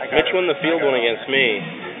 Mitch won the field one against me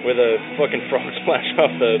with a fucking frog splash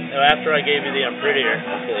off the... After I gave you the I'm prettier.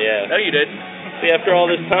 Yeah. No, you did. See, after all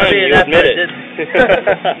this time, you that's admit what I it. did.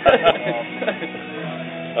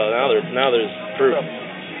 Oh, now there's proof.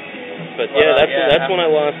 But yeah, that's when I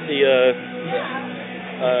lost the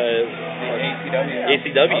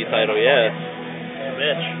ACW title. Yeah.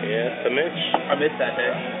 Mitch. Yeah, to Mitch. I missed that day.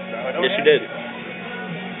 Yes, you did.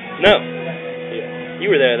 No. You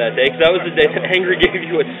were there that day, because that was the day that Angry gave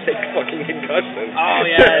you a sick fucking concussion. Oh,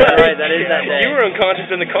 yeah, that's right. That is that day. You were unconscious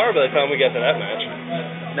in the car by the time we got to that match.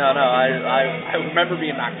 No, I remember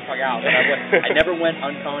being knocked the fuck out. And I never went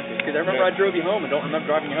unconscious, because I remember I drove you home and don't remember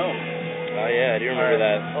driving you home. Oh, yeah, I do remember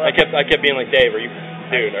that. I kept being like, Dave, are you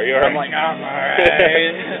alright? I'm like, I'm alright.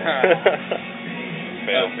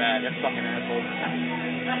 Fail. Oh, man, that fucking asshole.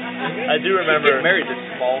 I do remember married this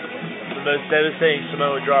small. The most devastating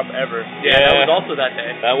Samoa drop ever. Yeah, that was also that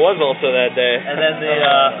day. That was also that day. And then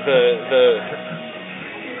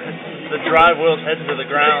the drive wheels heading to the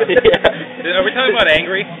ground. Yeah. Are we talking about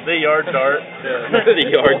Angry? The yard dart.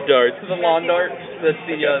 The yard dart. The lawn dart. That's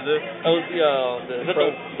the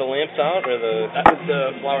lamps out or the? That was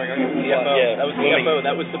the flowering arch. The FO. Yeah. That was the FO.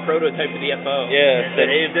 That was the prototype of the FO. Yeah.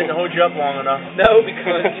 Dave didn't hold you up long enough. No,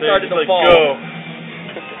 because he started to fall. Go.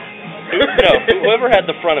 No, whoever had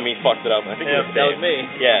the front of me fucked it up. I think that was me.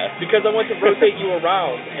 Yeah. Because I went to rotate you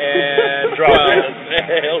around and dropped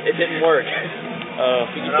it didn't work.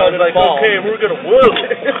 You started to fall. Okay, we're gonna whoop.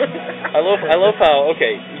 I love how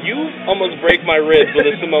you almost break my ribs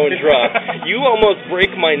with a Samoan drop. You almost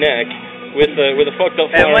break my neck with a fucked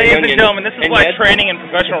up flowering onion. And ladies and gentlemen, this is why training in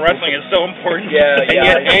professional wrestling is so important. Yeah.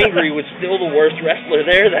 Yet Angry was still the worst wrestler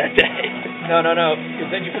there that day. No.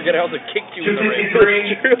 Because then you forget I also kicked you in the ring.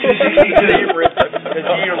 Because you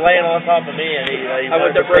were laying on top of me and I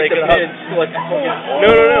went to break the pin.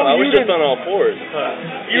 No. I was just on all fours.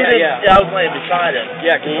 Yeah, I was laying beside him.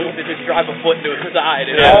 Yeah, because you could just drive a foot into his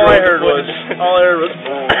side. And all I heard was,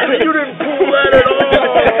 you didn't pull that at all.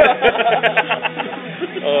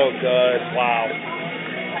 Oh, God. Wow.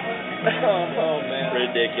 Oh, man.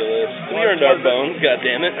 Ridiculous. We earned our bones,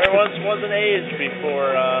 goddammit. There was an age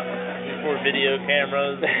before video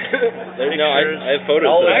cameras. No, I have photos.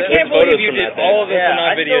 I can't believe you did all of this and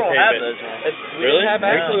not videotape have it. those. We didn't have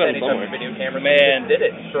access to any type of video camera. Man, did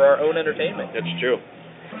it for our own entertainment. That's true.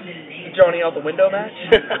 Johnny out the window match?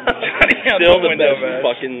 Still the best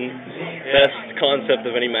fucking best concept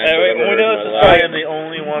of any match Hey, I've ever heard in my life. I am the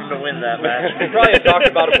only one to win that match. We probably have talked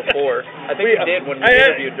about it before. I think we did when we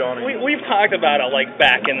interviewed Johnny. We've talked about it like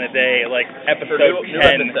back in the day, like episode new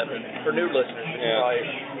 10. episode 7. For new listeners, we can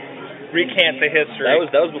probably Recant the history.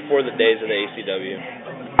 That was before the days of the ACW.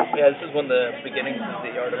 Yeah, this is when the beginnings of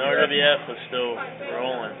the RWF. RWF was still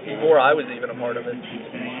rolling. Before I was even a part of it.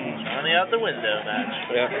 Johnny out the window match.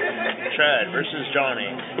 Yeah. Chad versus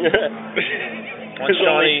Johnny. Once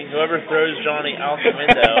Johnny, whoever throws Johnny out the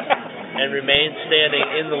window and remains standing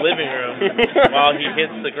in the living room while he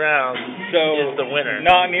hits the ground is the winner.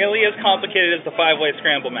 Not nearly as complicated as the 5-way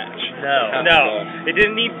scramble match. No. It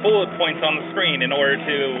didn't need bullet points on the screen in order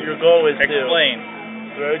to Your goal is explain.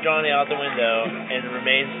 to throw Johnny out the window and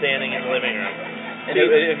remain standing in the living room. And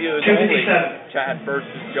if it was only Chad versus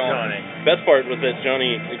Johnny. Best part was that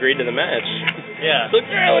Johnny agreed to the match. Yeah. So,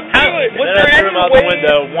 yeah, let's do it. Was And there then I threw any him out way? the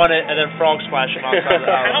window, won it, and then frog splash him outside the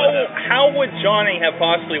window. How would Johnny have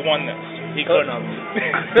possibly won this? He couldn't have.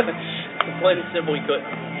 Plain and simple, he couldn't.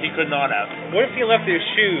 He could not have. What if he left his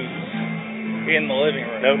shoes in the living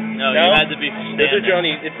room? Nope. No, you had to be Those are standing.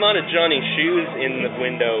 Johnny. It's not a Johnny shoes in the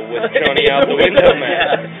window with Johnny out the window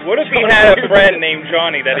match. What if he had a friend named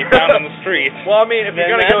Johnny that he found on the street? Well, I mean, if you're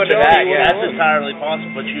Then going to go that's into Johnny that, yeah. That's entirely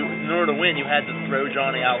possible, but in order to win, you had to throw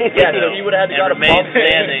Johnny out the Yeah, window so you would have had to and go to remain bump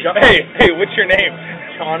standing. Hey, what's your name?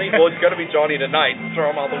 Johnny? Well, it's going to be Johnny tonight.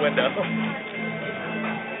 Throw him out the window.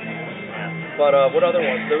 But what other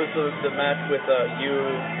ones? There was the match with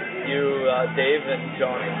Dave, and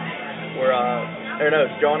Johnny, where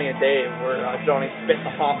Johnny and Dave, where Johnny spit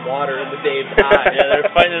the hot water into Dave's eye. Yeah, they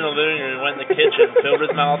were fighting in the living room. He went in the kitchen, filled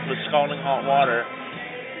his mouth with scalding hot water,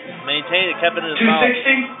 maintained it, kept it in his mouth,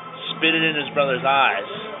 spit it in his brother's eyes.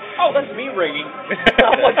 Oh, that's me ringing.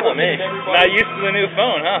 I'm like, Oh, man. Not used to the new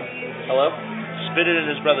phone, huh? Hello? Spit it in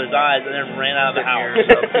his brother's eyes, and then ran out of the house.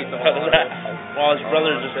 While his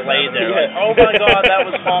brother just laid there, like, oh my God, that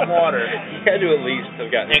was hot water. He had to at least have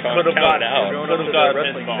gotten And could have caught got out. Could have got a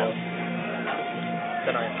pinfall.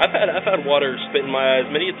 I've had water spit in my eyes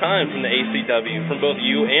many a time from the ACW, from both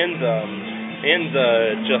you and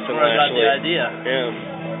Justin I got Lashley. the idea.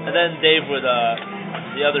 Yeah. And then Dave would,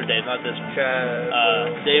 the other Dave, not this one,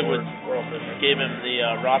 Dave would gave him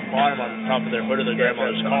the rock bottom on top of their hood of their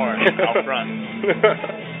grandmother's car out front.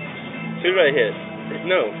 Who did I hit?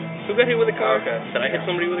 No. Who got hit with a car? Did I hit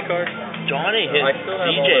somebody with a car? Johnny hit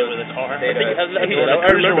DJ with a car. I think I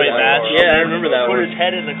remember that. Yeah, I remember that Put one. his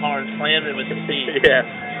head in the car and slammed it with his seat. Yeah.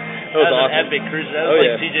 That was an awesome. epic cruiser. That was Oh,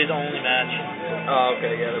 like yeah. TJ's only match. Oh,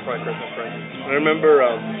 okay, yeah, they're probably Christmas presents. I remember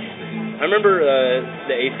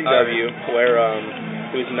the ACW where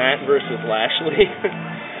it was Matt versus Lashley.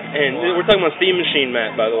 And we're talking about Steam Machine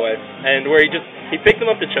Matt, by the way. And where he picked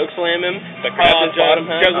him up to choke slam him, but grabbed his bottom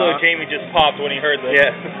half. Juggalo Jamie just popped when he heard this.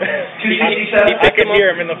 Yeah. I could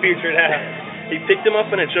hear him in the future now. He picked him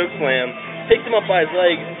up in a choke slam, picked him up by his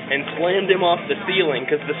leg, and slammed him off the ceiling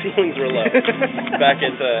because the ceilings were low back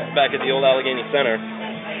at the old Allegheny Center.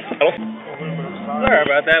 Sorry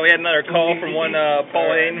about that. We had another call from one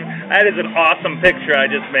Paul Hayden. That is an awesome picture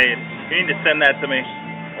I just made. You need to send that to me.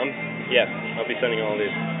 Yeah, I'll be sending all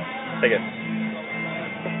these. Take it.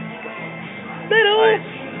 Nice.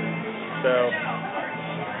 So.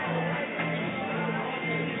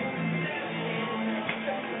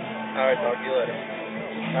 Alright, talk to you later.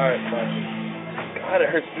 Alright, bye. God, it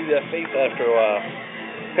hurts to do that face after a while.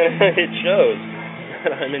 It shows.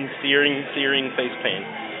 I'm in searing face pain.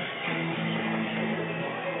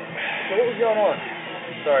 So what was going on?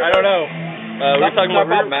 Sorry. I don't know. We were talking about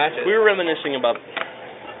matches. We were reminiscing about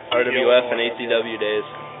RWF and ACW days.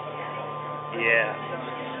 Yeah.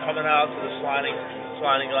 Coming out to the sliding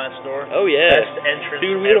glass door. Oh yeah. Best entrance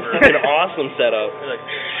Dude, we had a ever. fucking awesome setup. Like,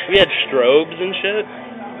 We had strobes and shit.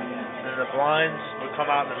 and the blinds would come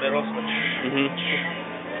out in the middle. So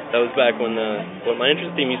That was back when my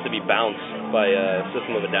entrance theme used to be Bounce by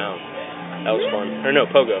System of a Down. That was fun. Or no,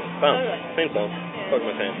 Pogo. Bounce. Same song. Pogo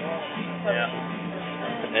my fan.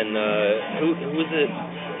 yeah. And who was it?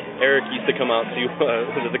 Eric used to come out to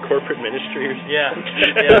was it the corporate ministry or something? Yeah.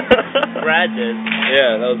 Brad did.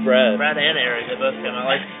 Yeah, that was Brad. Brad and Eric, they both came out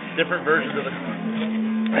like different versions of the.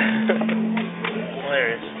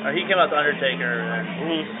 Hilarious. He came out to Undertaker,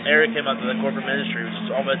 and Eric came out to the corporate ministry, which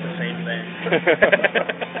is almost the same thing.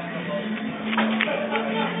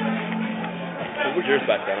 What was yours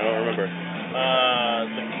back then? I don't remember.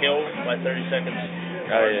 The kill by 30 seconds.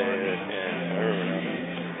 Oh yeah, I remember now.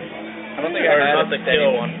 I don't think I had not a the steady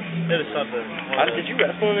kill. one. It was something. Did you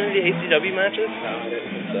wrestle in any of the ACW matches? No, I didn't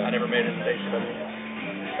think so. I never made it to ACW.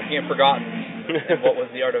 I can't forgotten what was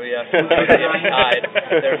the RWF. I was died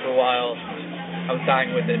there for a while. I was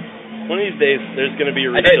dying with it. One of these days, there's going to be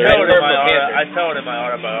a I told resurrection. in my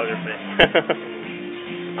autobiography.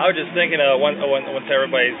 I was just thinking, once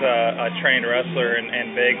everybody's a trained wrestler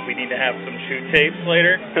and big, we need to have some shoot tapes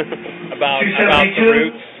later about the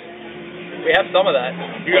roots. We have some of that.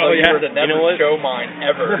 You were the never show mine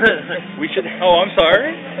ever. We should. Oh, I'm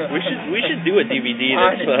sorry. We should do a DVD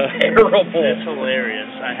that's terrible. It's hilarious.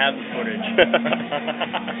 I have the footage.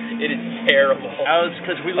 It is terrible.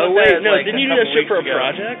 Because we Oh looked wait, at it no! like Didn't a you do that couple shit for a weeks ago.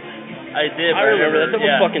 project? I did. I remember that. That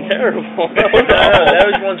was fucking terrible.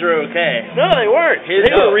 Those ones were okay. No, they weren't.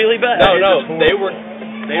 They were really bad. No, they were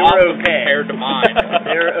okay compared to mine.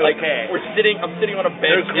 They were Like, okay. I'm sitting on a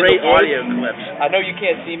bench. They're great in the woods. audio clips. I know you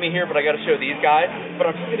can't see me here, but I got to show these guys.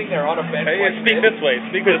 But I'm sitting there on a bench. Hey, like speak this way.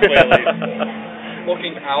 Speak this way, at least.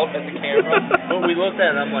 Looking out at the camera. When we looked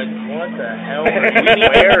at it, I'm like, what the hell are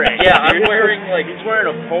you wearing? Yeah, I'm wearing he's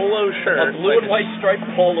wearing a polo shirt. a blue and white striped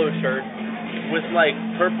polo shirt with like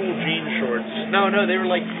purple jean shorts. No, they were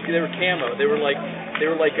camo. They were like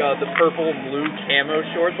the purple and blue camo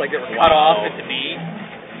shorts, like they were cut off at the knee.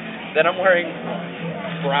 Then I'm wearing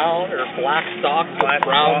brown or black socks with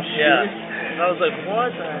brown shoes. Yeah. And I was like,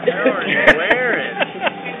 what the hell are you wearing?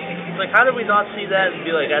 It's like, how did we not see that and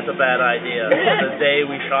be like, that's a bad idea the day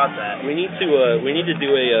we shot that? We need to do a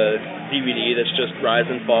DVD that's just rise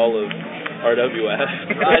and fall of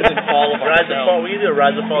RWF. Rise and fall of Rise and fall. We can do a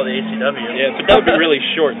rise and fall of the ACW. Yeah, but that would be really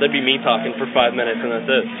short. That'd be me talking for 5 minutes and that's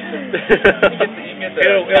it. You get the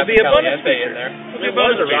It'll be a bonus Caliente in there. It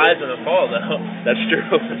was a rise and a fall, though. That's true.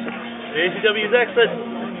 The ACW's exit.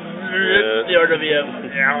 The RWF.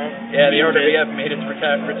 Yeah, the RWF made its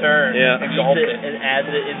return. Yeah. Engulfed it. And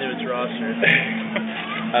added it into its roster.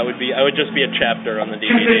 I would just be a chapter on the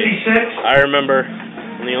DVD. I remember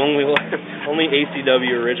the only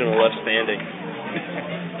ACW original left standing.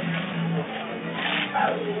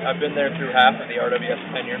 I've been there through half of the RWF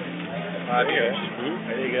tenure. 5 years.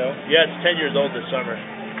 There you go. Yeah, it's 10 years old this summer.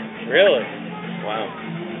 Really? Wow.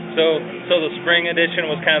 So the spring edition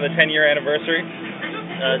was kind of the 10-year anniversary,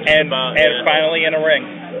 and finally in a ring.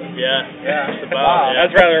 Yeah. Just about. Wow. Yeah.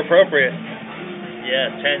 That's rather appropriate.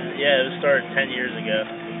 Yeah, it was started 10 years ago.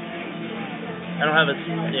 I don't have a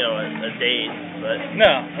date, but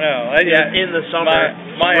No. in the summer,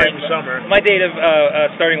 spring summer. My date of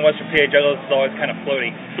starting Western PA Juggalos is always kind of floaty.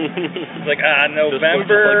 It's like November.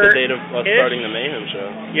 Just like the date of us starting the Mayhem show.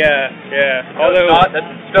 Yeah. No, Although it's not. That's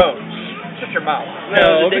in stone. Shut your mouth.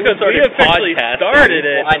 no, because we officially started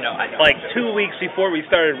it. I know. Like 2 weeks before we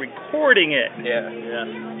started recording it. Yeah.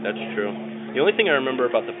 That's true. The only thing I remember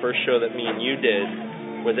about the first show that me and you did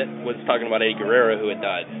was talking about Eddie Guerrero who had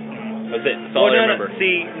died. That was it. That's all I remember.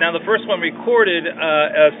 See, now the first one recorded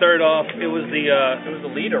started off. It was the It was the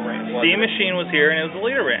leader ranch. Steam Machine was here, and it was the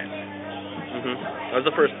leader ranch. That was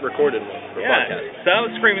the first recorded one for podcast. So I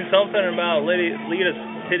was screaming something about Lita's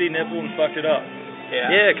titty nipple and fucked it up.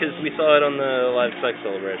 Yeah, because we saw it on the live sex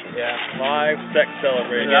celebration. Yeah, live sex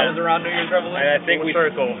celebration. That was around New Year's Revolution. And I think we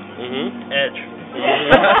circle. Edge.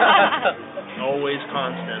 Always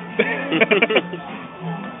constant.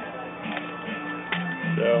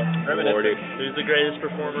 So, Lordy. Who's the greatest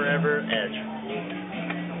performer ever? Edge.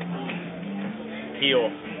 Heel.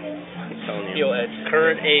 I'm telling you. Heel Edge.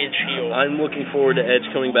 Current age heel. I'm looking forward to Edge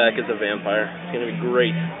coming back as a vampire. It's going to be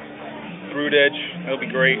great. Brood Edge, it'll be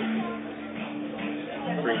great.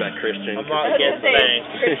 Bring back Christian. I'm not getting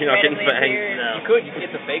banged. You're not getting banged. No. You could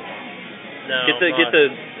get the fake. No. Get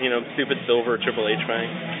the stupid silver Triple H fang.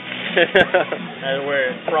 And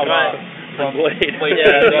wear From Blade.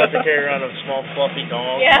 Yeah, they have to carry around a small fluffy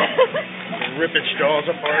dog. Yeah. Rip its jaws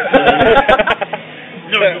apart.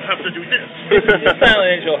 No, you have to do this.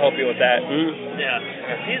 Silent Angel will help you with that.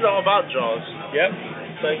 Yeah. He's all about jaws. Yep.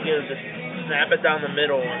 So he can just snap it down the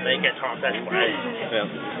middle and make it talk that way.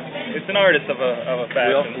 Yeah. It's an artist of a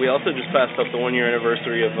fashion. We also just passed up the 1 year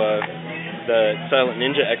anniversary of the Silent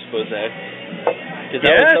Ninja expose. Because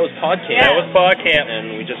that was PodCamp. Yeah. That was PodCamp.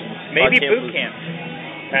 And we just maybe PodCamp boot camp,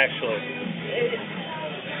 actually.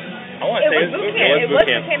 I want to It say was boot camp. It was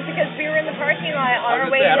boot camp because we were in the parking lot on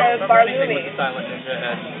our way to Bar Louie. Silent Ninja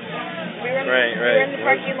had. We were in the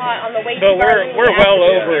parking lot on the way to So Bar Louie. we're well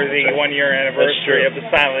over the 1 year anniversary of the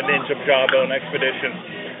Silent Ninja Jawbone expedition.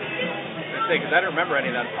 Because I don't remember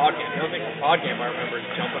any of that PodCamp. The only thing from PodCamp I remember is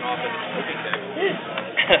jumping off of the smoking deck.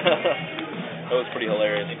 That was pretty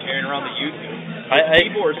hilarious. And carrying around the YouTube.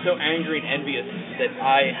 People were so angry and envious that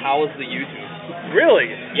I housed the YouTube.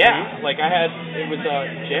 Really? Yeah. Like it was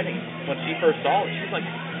Jenny, when she first saw it, she was like,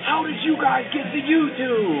 how did you guys get the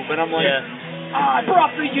YouTube? And I'm like, I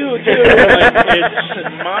brought the YouTube.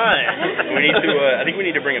 It's mine. We need to. I think we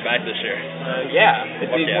need to bring it back this year.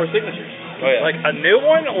 It needs more signatures. Oh, yeah. Like a new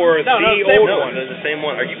one or No, the same old one. one? The same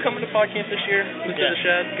one. Are you coming to PodCamp this year, Mr. Yeah.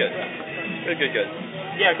 Shad? Good.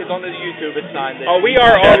 Yeah, because on the YouTube it's 9 days. Oh, we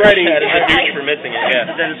are already. Shad is a douche for missing it. Yeah.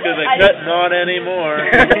 Then it's gonna be like, not anymore.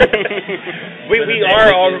 we are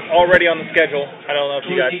already on the schedule. I don't know if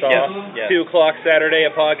you guys saw. Yeah. 2 o'clock Saturday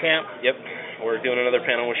at PodCamp. Yep. We're doing another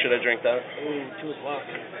panel with Should I Drink That? Ooh, 2 o'clock.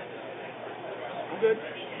 I'm good.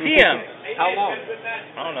 PM. How long?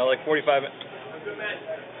 I don't know, like 45 minutes.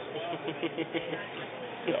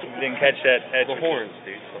 Didn't catch that. The horns,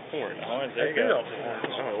 dude. The horns. There you go.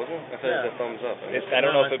 Oh, wasn't it? I thought it was a thumbs up. I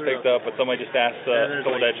don't know if it picked up, but somebody just asked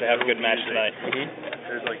Double Edge to have a good match tonight.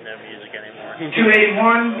 There's like no music anymore.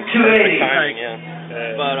 281, 280. Timing,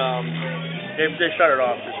 yeah. But they shut it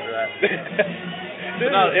off just for that. It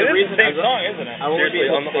is the same song, isn't it? Seriously,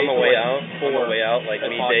 on the way out, like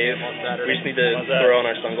me, Dave, we just need to throw on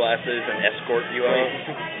our sunglasses and escort you out.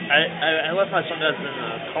 I left my sunglasses in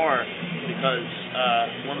the car because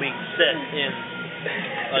when we sit in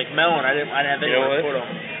like Melon, I didn't have You know anywhere to what? put them.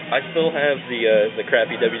 I still have the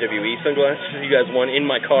crappy WWE sunglasses you guys won in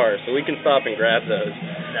my car, so we can stop and grab those.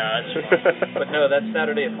 No, it's fine. But no, that's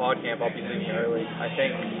Saturday at PodCamp. I'll be leaving early. I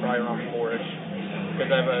think probably around 4ish. Because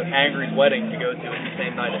I have an Angry's wedding to go to the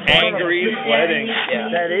same night as Angry's wedding? Yeah.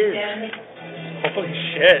 That is. Holy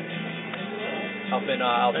shit. Up in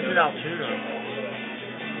That's Altoona. in Altoona.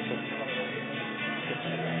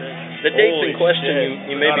 The dates Holy in question, shit.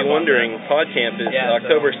 you may be wondering, PodCamp is Yeah, so-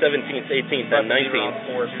 October 17th, 18th, and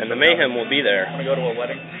 19th, and the Mayhem will be there. I'm going to go to a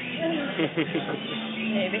wedding.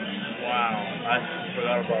 Maybe. Wow, I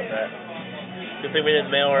forgot about that. Good thing we didn't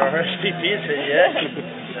mail our RSVPs in yet.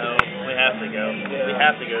 No, we have to go. Yeah. We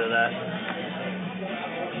have to go to that.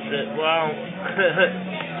 Well,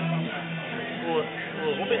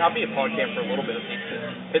 I'll be at PodCamp for a little bit.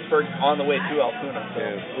 Pittsburgh's on the way to Altoona. So.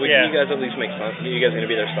 Well, can you guys at least make Sunday? You guys going to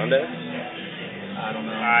be there Sunday? I don't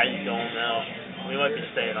know. I don't know. We might be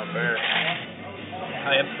staying up there.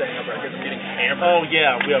 I am staying up there because I'm getting hammered. Oh,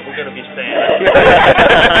 yeah, we're going to be staying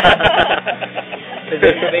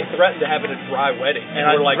They threatened to have it a dry wedding. And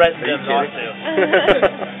I we're like, threatened are you them not kidding?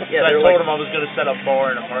 to. Yeah, I they're told like- them I was going to set up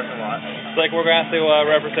bar in a parking lot. It's like we're going to have to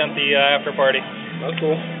represent the after party. That's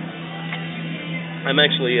cool. I'm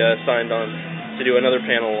actually signed on to do another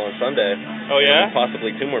panel on Sunday. Oh, yeah? And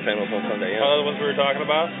possibly 2 more panels on Sunday, yeah. One of the ones we were talking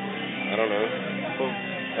about? I don't know.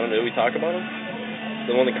 Did we talk about them?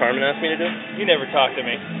 The one that Carmen asked me to do? You never talked to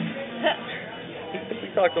me. We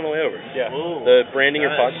talked on the way over. Yeah. Ooh, The branding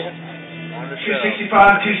your nice. podcast? On the show.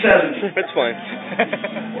 265, 270. It's fine.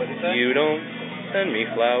 What did he say? You don't send me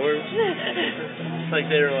flowers. It's like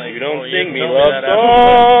they were like, You don't oh, sing me didn't tell love that songs.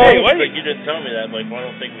 after- Hey, what? Like, you didn't tell me that. Like, well, I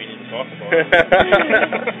don't think we need to talk about it.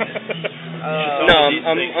 No,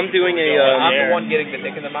 I'm doing a. I'm the one getting the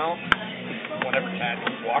dick in the mouth. Whenever Chad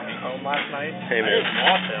was walking home last night. Hey, I man. didn't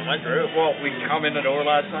want them. I drove. Well, we come in the door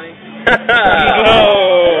last night.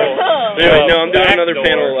 Anyway, no, I'm doing another Backdoor.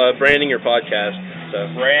 panel, branding your podcast. So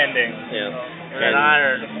Branding. yeah. And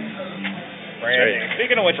iron. Branding.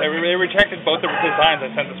 Speaking of which, they rejected both the designs I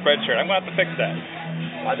sent the spreadshirt. I'm going to have to fix that.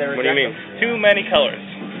 Why'd they What do you mean? reject Too many colors.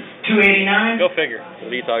 289. Go figure. What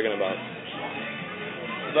are you talking about?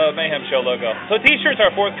 The Mayhem Show logo. So t-shirts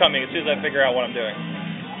are forthcoming as soon as I figure out what I'm doing.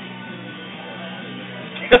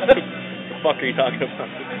 What the fuck are you talking about?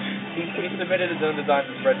 He submitted his own design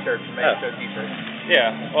for spreadshirt for Mayhem Show t-shirts.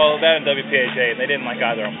 Yeah, well, that and WPHA, and they didn't like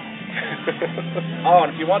either of them. Oh,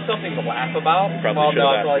 and if you want something to laugh about, Probably well, should no,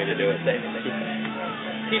 have I probably asked me to shouldn't say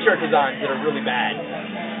anything. T-shirt designs that are really bad.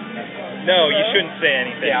 No, you shouldn't say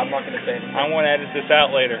anything. Yeah, I'm not going to say anything. I want to edit this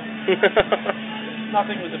out later.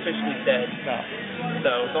 Nothing was officially said, No.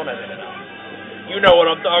 so don't edit it out. You know what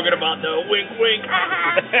I'm talking about, though. Wink, wink.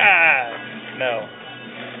 No.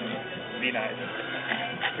 Be nice.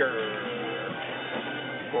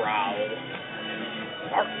 Growl.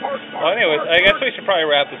 Well, anyways, I guess we should probably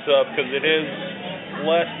wrap this up because it is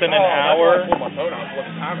less than an hour. That's why I pulled my phone out. What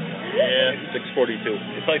time is it? Yeah.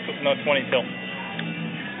 6:42. It's like, no, 20 till.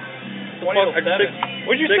 20 till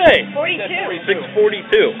 7. What'd you say? 42.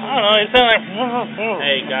 6:42. I don't know, it sounded like...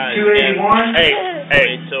 Hey, guys. 281. Hey.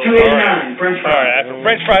 Wait till 289. French All right, fries. after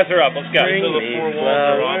French fries are up. Let's go. Bring the me 4 walls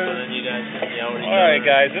are off, flowers. and then you guys can yell at each All right,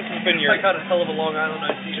 other. guys, this has been your... I got a hell of a Long Island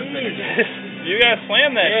iced tea. You gotta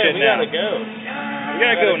slam that Yeah, shit we now. gotta go. We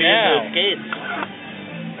gotta go now. Skates.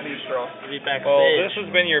 I need a straw. We'll be backstage. Well, this has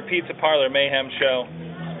been your Pizza Parlor Mayhem show.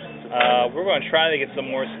 We're going to try to get some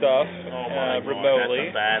more stuff Oh my God, remotely.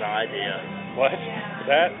 that's a bad idea. What?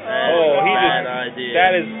 That? That Oh, is a he bad just. idea.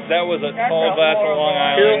 That was a tall glass of Long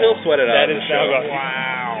Island. He'll sweat it out. That is now going.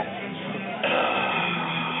 Wow.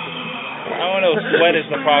 I don't know if sweat is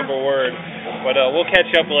the proper word, but we'll catch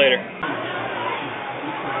up later.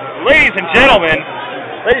 Ladies and gentlemen,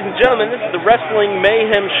 this is the Wrestling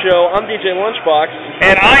Mayhem Show. I'm DJ Lunchbox.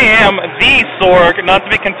 And I am the Sorg, not to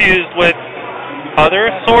be confused with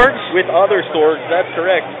other Sorgs? With other Sorgs, that's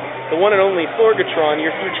correct. The one and only Sorgatron,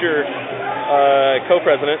 your future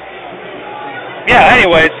co-president. Yeah,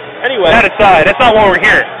 anyway, that aside, that's not why we're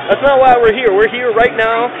here. That's not why we're here. We're here right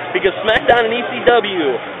now because SmackDown and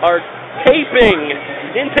ECW are taping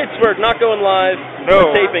in Pittsburgh, not going live.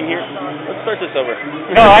 No. They're taping here. Let's start this over.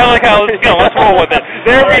 No, I like how, let's roll with it.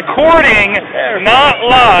 They're recording, not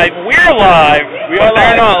live. We're live.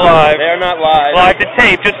 They're not live. They're not live. Live to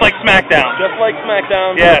tape, just like SmackDown. Just like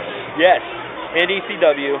SmackDown. Yes. Yes. And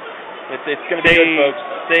ECW. It's going to be good, folks.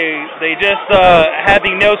 They just had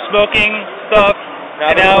the no smoking stuff.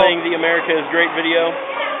 Now they're playing the America is Great video.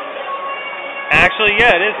 Actually,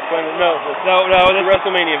 yeah, it is. No, it's the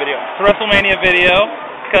WrestleMania video. It's the WrestleMania video,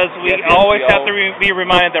 because we always have to be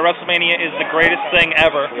reminded that WrestleMania is the greatest thing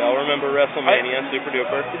ever. We all remember WrestleMania, super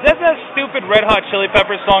duper. Is that stupid Red Hot Chili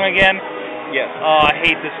Peppers song again? Yes. Oh, I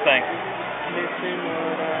hate this thing.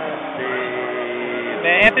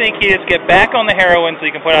 Man, Anthony Kiedis, get back on the heroin so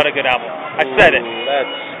you can put out a good album. I said it.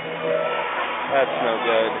 That's no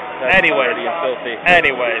good. That's dirty and filthy.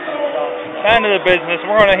 Anyways, down to the business.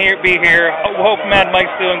 We're going to be here. Hope Mad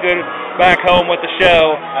Mike's doing good back home with the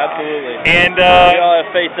show. Absolutely. And we all have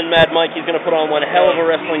faith in Mad Mike. He's going to put on one hell of a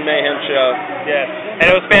Wrestling Mayhem show. Yes. And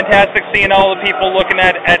it was fantastic seeing all the people looking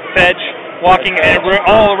at Fetch, walking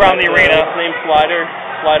all around the arena. His name's Slider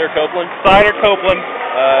Copeland. Slider Copeland.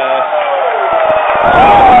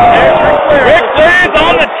 Ric Flair's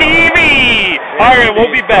on the TV! Alright,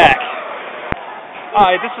 we'll be back.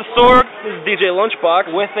 Hi, this is Sorg. This is DJ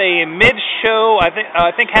Lunchbox with a mid-show, I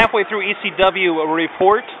think halfway through ECW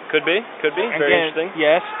report. Could be. Very interesting.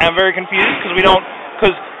 Yes, I'm very confused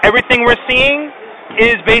because everything we're seeing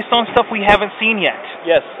is based on stuff we haven't seen yet.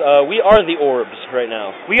 Yes, we are the Orbs right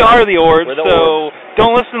now. We are the Orbs, Orbs.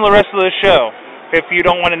 Don't listen to the rest of the show if you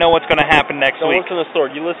don't want to know what's going to happen next week. Don't listen to the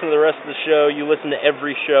story. You listen to the rest of the show, you listen to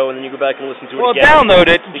every show, and then you go back and listen to it again. Well,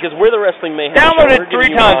 download it. Because we're the Wrestling Mayhem Download show. it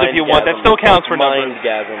 3 times if you want. That still counts for numbers.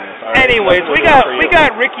 Mindgasms. Anyways, we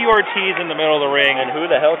got Ricky Ortiz in the middle of the ring. And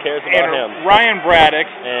who the hell cares about him? Ryan Braddock.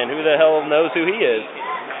 And who the hell knows who he is?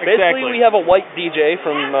 Exactly. Basically, we have a white DJ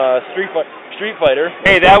from Street Fighter.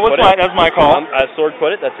 Hey, that was my call. As Sorg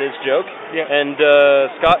put it, that's his joke. Yeah. And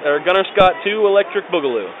Gunner Scott 2, Electric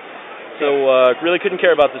Boogaloo. So, really couldn't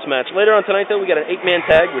care about this match. Later on tonight, though, we got an 8-man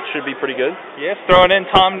tag, which should be pretty good. Yes, throwing in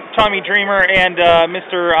Tommy Dreamer and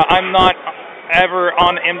Mr. I'm Not Ever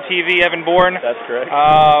on MTV, Evan Bourne. That's correct.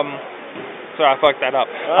 Sorry, I fucked that up.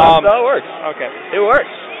 No, it works. Okay. It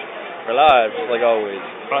works. We're live, just like always.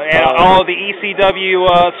 And all the ECW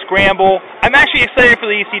scramble. I'm actually excited for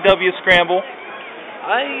the ECW scramble.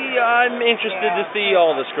 I'm interested to see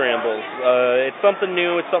all the scrambles. It's something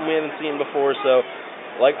new. It's something we haven't seen before, so...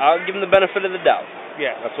 I'll give him the benefit of the doubt.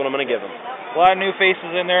 Yeah. That's what I'm going to give him. A lot of new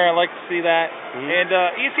faces in there. I like to see that. Mm-hmm. And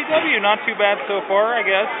ECW, not too bad so far, I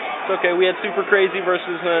guess. It's okay. We had Super Crazy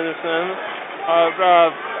versus... the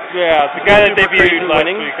guy that debuted last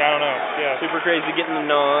week. I don't know. Yeah. Super Crazy getting the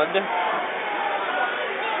nod.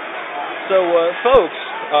 So, folks,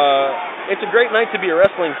 it's a great night to be a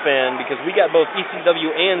wrestling fan because we got both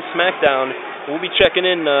ECW and SmackDown. We'll be checking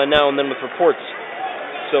in now and then with reports.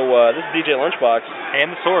 So, this is DJ Lunchbox. And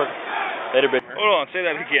the Sorg. Later, bitch. Hold on, say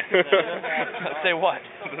that again. Say what?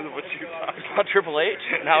 What you about Triple H?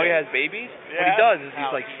 Now he has babies? Yeah. What he does is he's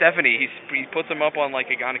like Stephanie. He puts them up on like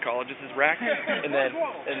a gynecologist's rack, and then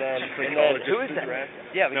who is that?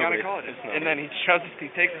 Yeah, the gynecologist. And then he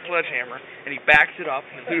takes a sledgehammer and he backs it up,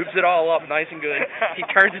 he lubes it all up nice and good. He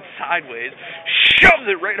turns it sideways, shoves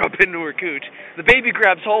it right up into her cooch. The baby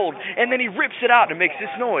grabs hold, and then he rips it out and it makes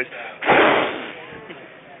this noise.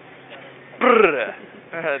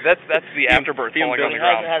 That's the afterbirth falling on the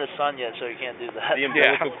ground. He hasn't had a son yet, so he can't do that. The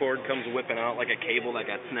umbilical cord comes whipping out like a cable that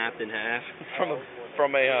got snapped in half from a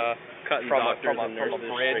bridge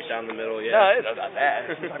straight down the middle. Yeah, no, it's not that.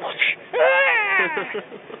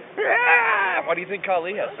 Why do you think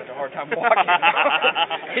Khali has such a hard time walking?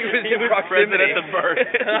 he was present at the birth.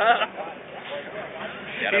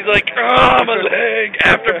 He's like, my leg,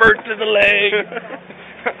 afterbirth to the leg.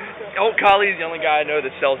 Old Khali's the only guy I know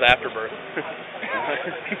that sells afterbirth.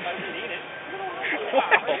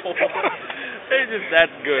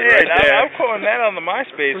 That's good. Yeah, right there. I'm quoting that on the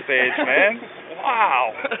MySpace page, man.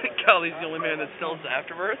 Wow. Khali's the only man that sells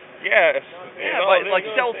afterbirth? Yes. Yeah, but like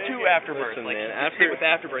sells to afterbirth. Listen, like man, with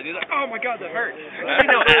afterbirth. He's like, oh my god, that hurt. You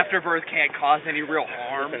know afterbirth can't cause any real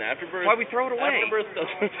harm. Listen, afterbirth. Why we throw it away? Afterbirth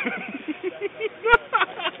doesn't.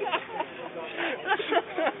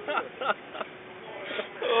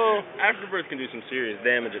 Rebirth can do some serious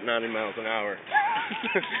damage at 90 miles an hour.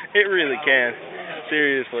 It really can.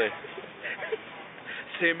 Seriously.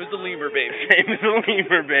 Same as the lemur baby. Same as the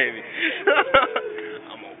lemur baby.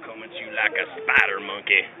 I'm gonna come at you like a spider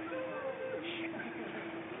monkey.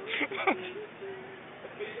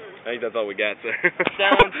 I think that's all we got, sir.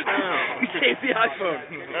 Downtown. Save the iPhone.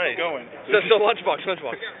 Nice. Going. So Lunchbox.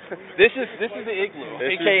 This is the Igloo,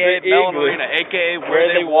 This a.k.a. is the Mellon Igloo. Arena, a.k.a. where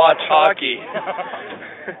they watch hockey.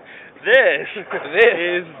 This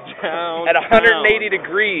is downtown. At 180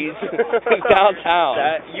 degrees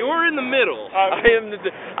downtown. You're in the middle. I am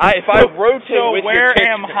if I rotate So with where your tits,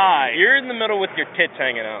 am I? You're in the middle with your tits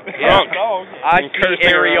hanging out. Yeah. Drunk. I And see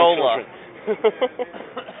cursing around areola. children.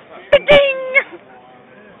 Ding!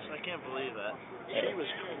 I can't believe that. She was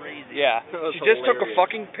crazy. Yeah. That was She just took a hilarious.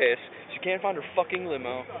 fucking piss. She can't find her fucking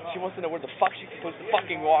limo. She wants to know where the fuck she's supposed to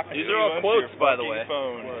fucking walk. These are all quotes, by the way.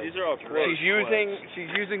 These are all quotes.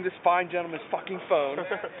 She's using this fine gentleman's fucking phone.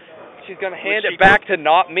 She's gonna hand Which it she back to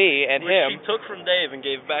not me and Which him. she took from Dave and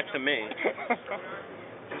gave back to me.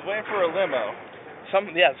 He's waiting for a limo.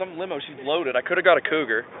 Some limo. She's loaded. I could have got a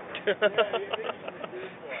Cougar.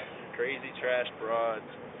 Crazy trash broads.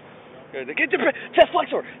 Get Test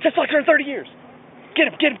Flexor in 30 years. Get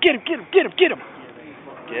him.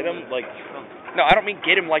 Get him like. No, I don't mean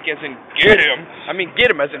get him like as in get him. I mean get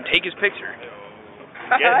him as in take his picture.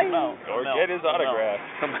 Get him or get his autograph.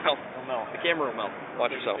 The camera will melt.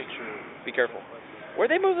 Watch yourself. Be careful. Where'd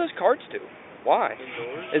they move those cards to? Why?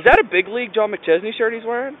 Is that a big league John McChesney shirt he's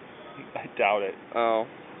wearing? I doubt it. Oh.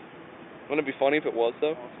 Wouldn't it be funny if it was,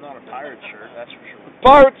 though? It's not a pirate shirt, that's for sure.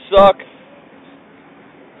 Pirates suck!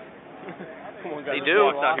 They do.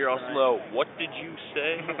 Walked out here all slow. What did you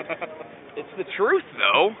say? It's the truth,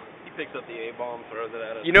 though. He picks up the A-bomb, throws it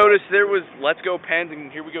at us. You notice there was "Let's Go Pens" and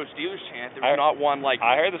 "Here We Go Steelers" chant. There was not one like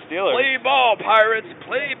I heard the Steelers. "Play ball, Pirates!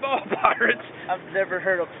 Play ball, Pirates!" I've never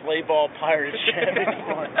heard a play ball pirate chant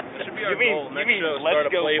before. Should be our You mean- goal. you Next mean show, let's start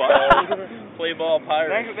a go play Bucks? ball, play ball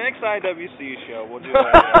pirates. Next IWC show, we'll do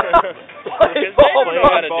that. Play His ball, name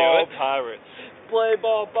gotta do Ball it. Pirates. Play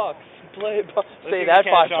ball, Bucks. Play ball. Let's Say see if that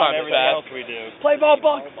we catch 5 on times everything fast. else we do. Play ball,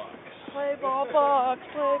 Bucks. Play ball, Bucks.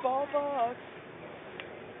 Play ball, Bucks.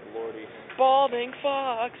 Lordy. Balding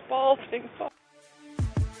Fox. Balding Fox.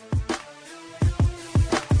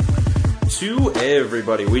 To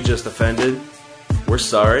everybody we just offended, we're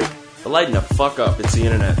sorry, but lighten the fuck up, it's the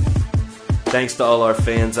internet. Thanks to all our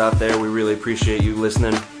fans out there, we really appreciate you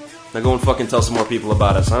listening. Now go and fucking tell some more people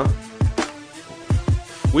about us, huh?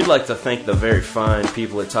 We'd like to thank the very fine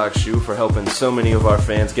people at TalkShoe for helping so many of our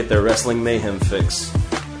fans get their wrestling mayhem fix.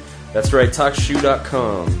 That's right,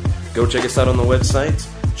 TalkShoe.com. Go check us out on the website,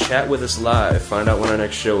 chat with us live, find out when our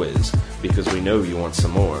next show is, because we know you want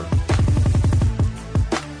some more.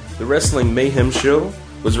 The Wrestling Mayhem Show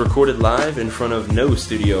was recorded live in front of no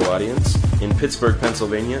studio audience in Pittsburgh,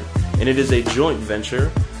 Pennsylvania, and it is a joint venture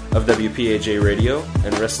of WPAJ Radio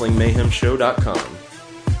and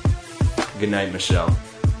WrestlingMayhemShow.com. Good night, Michelle.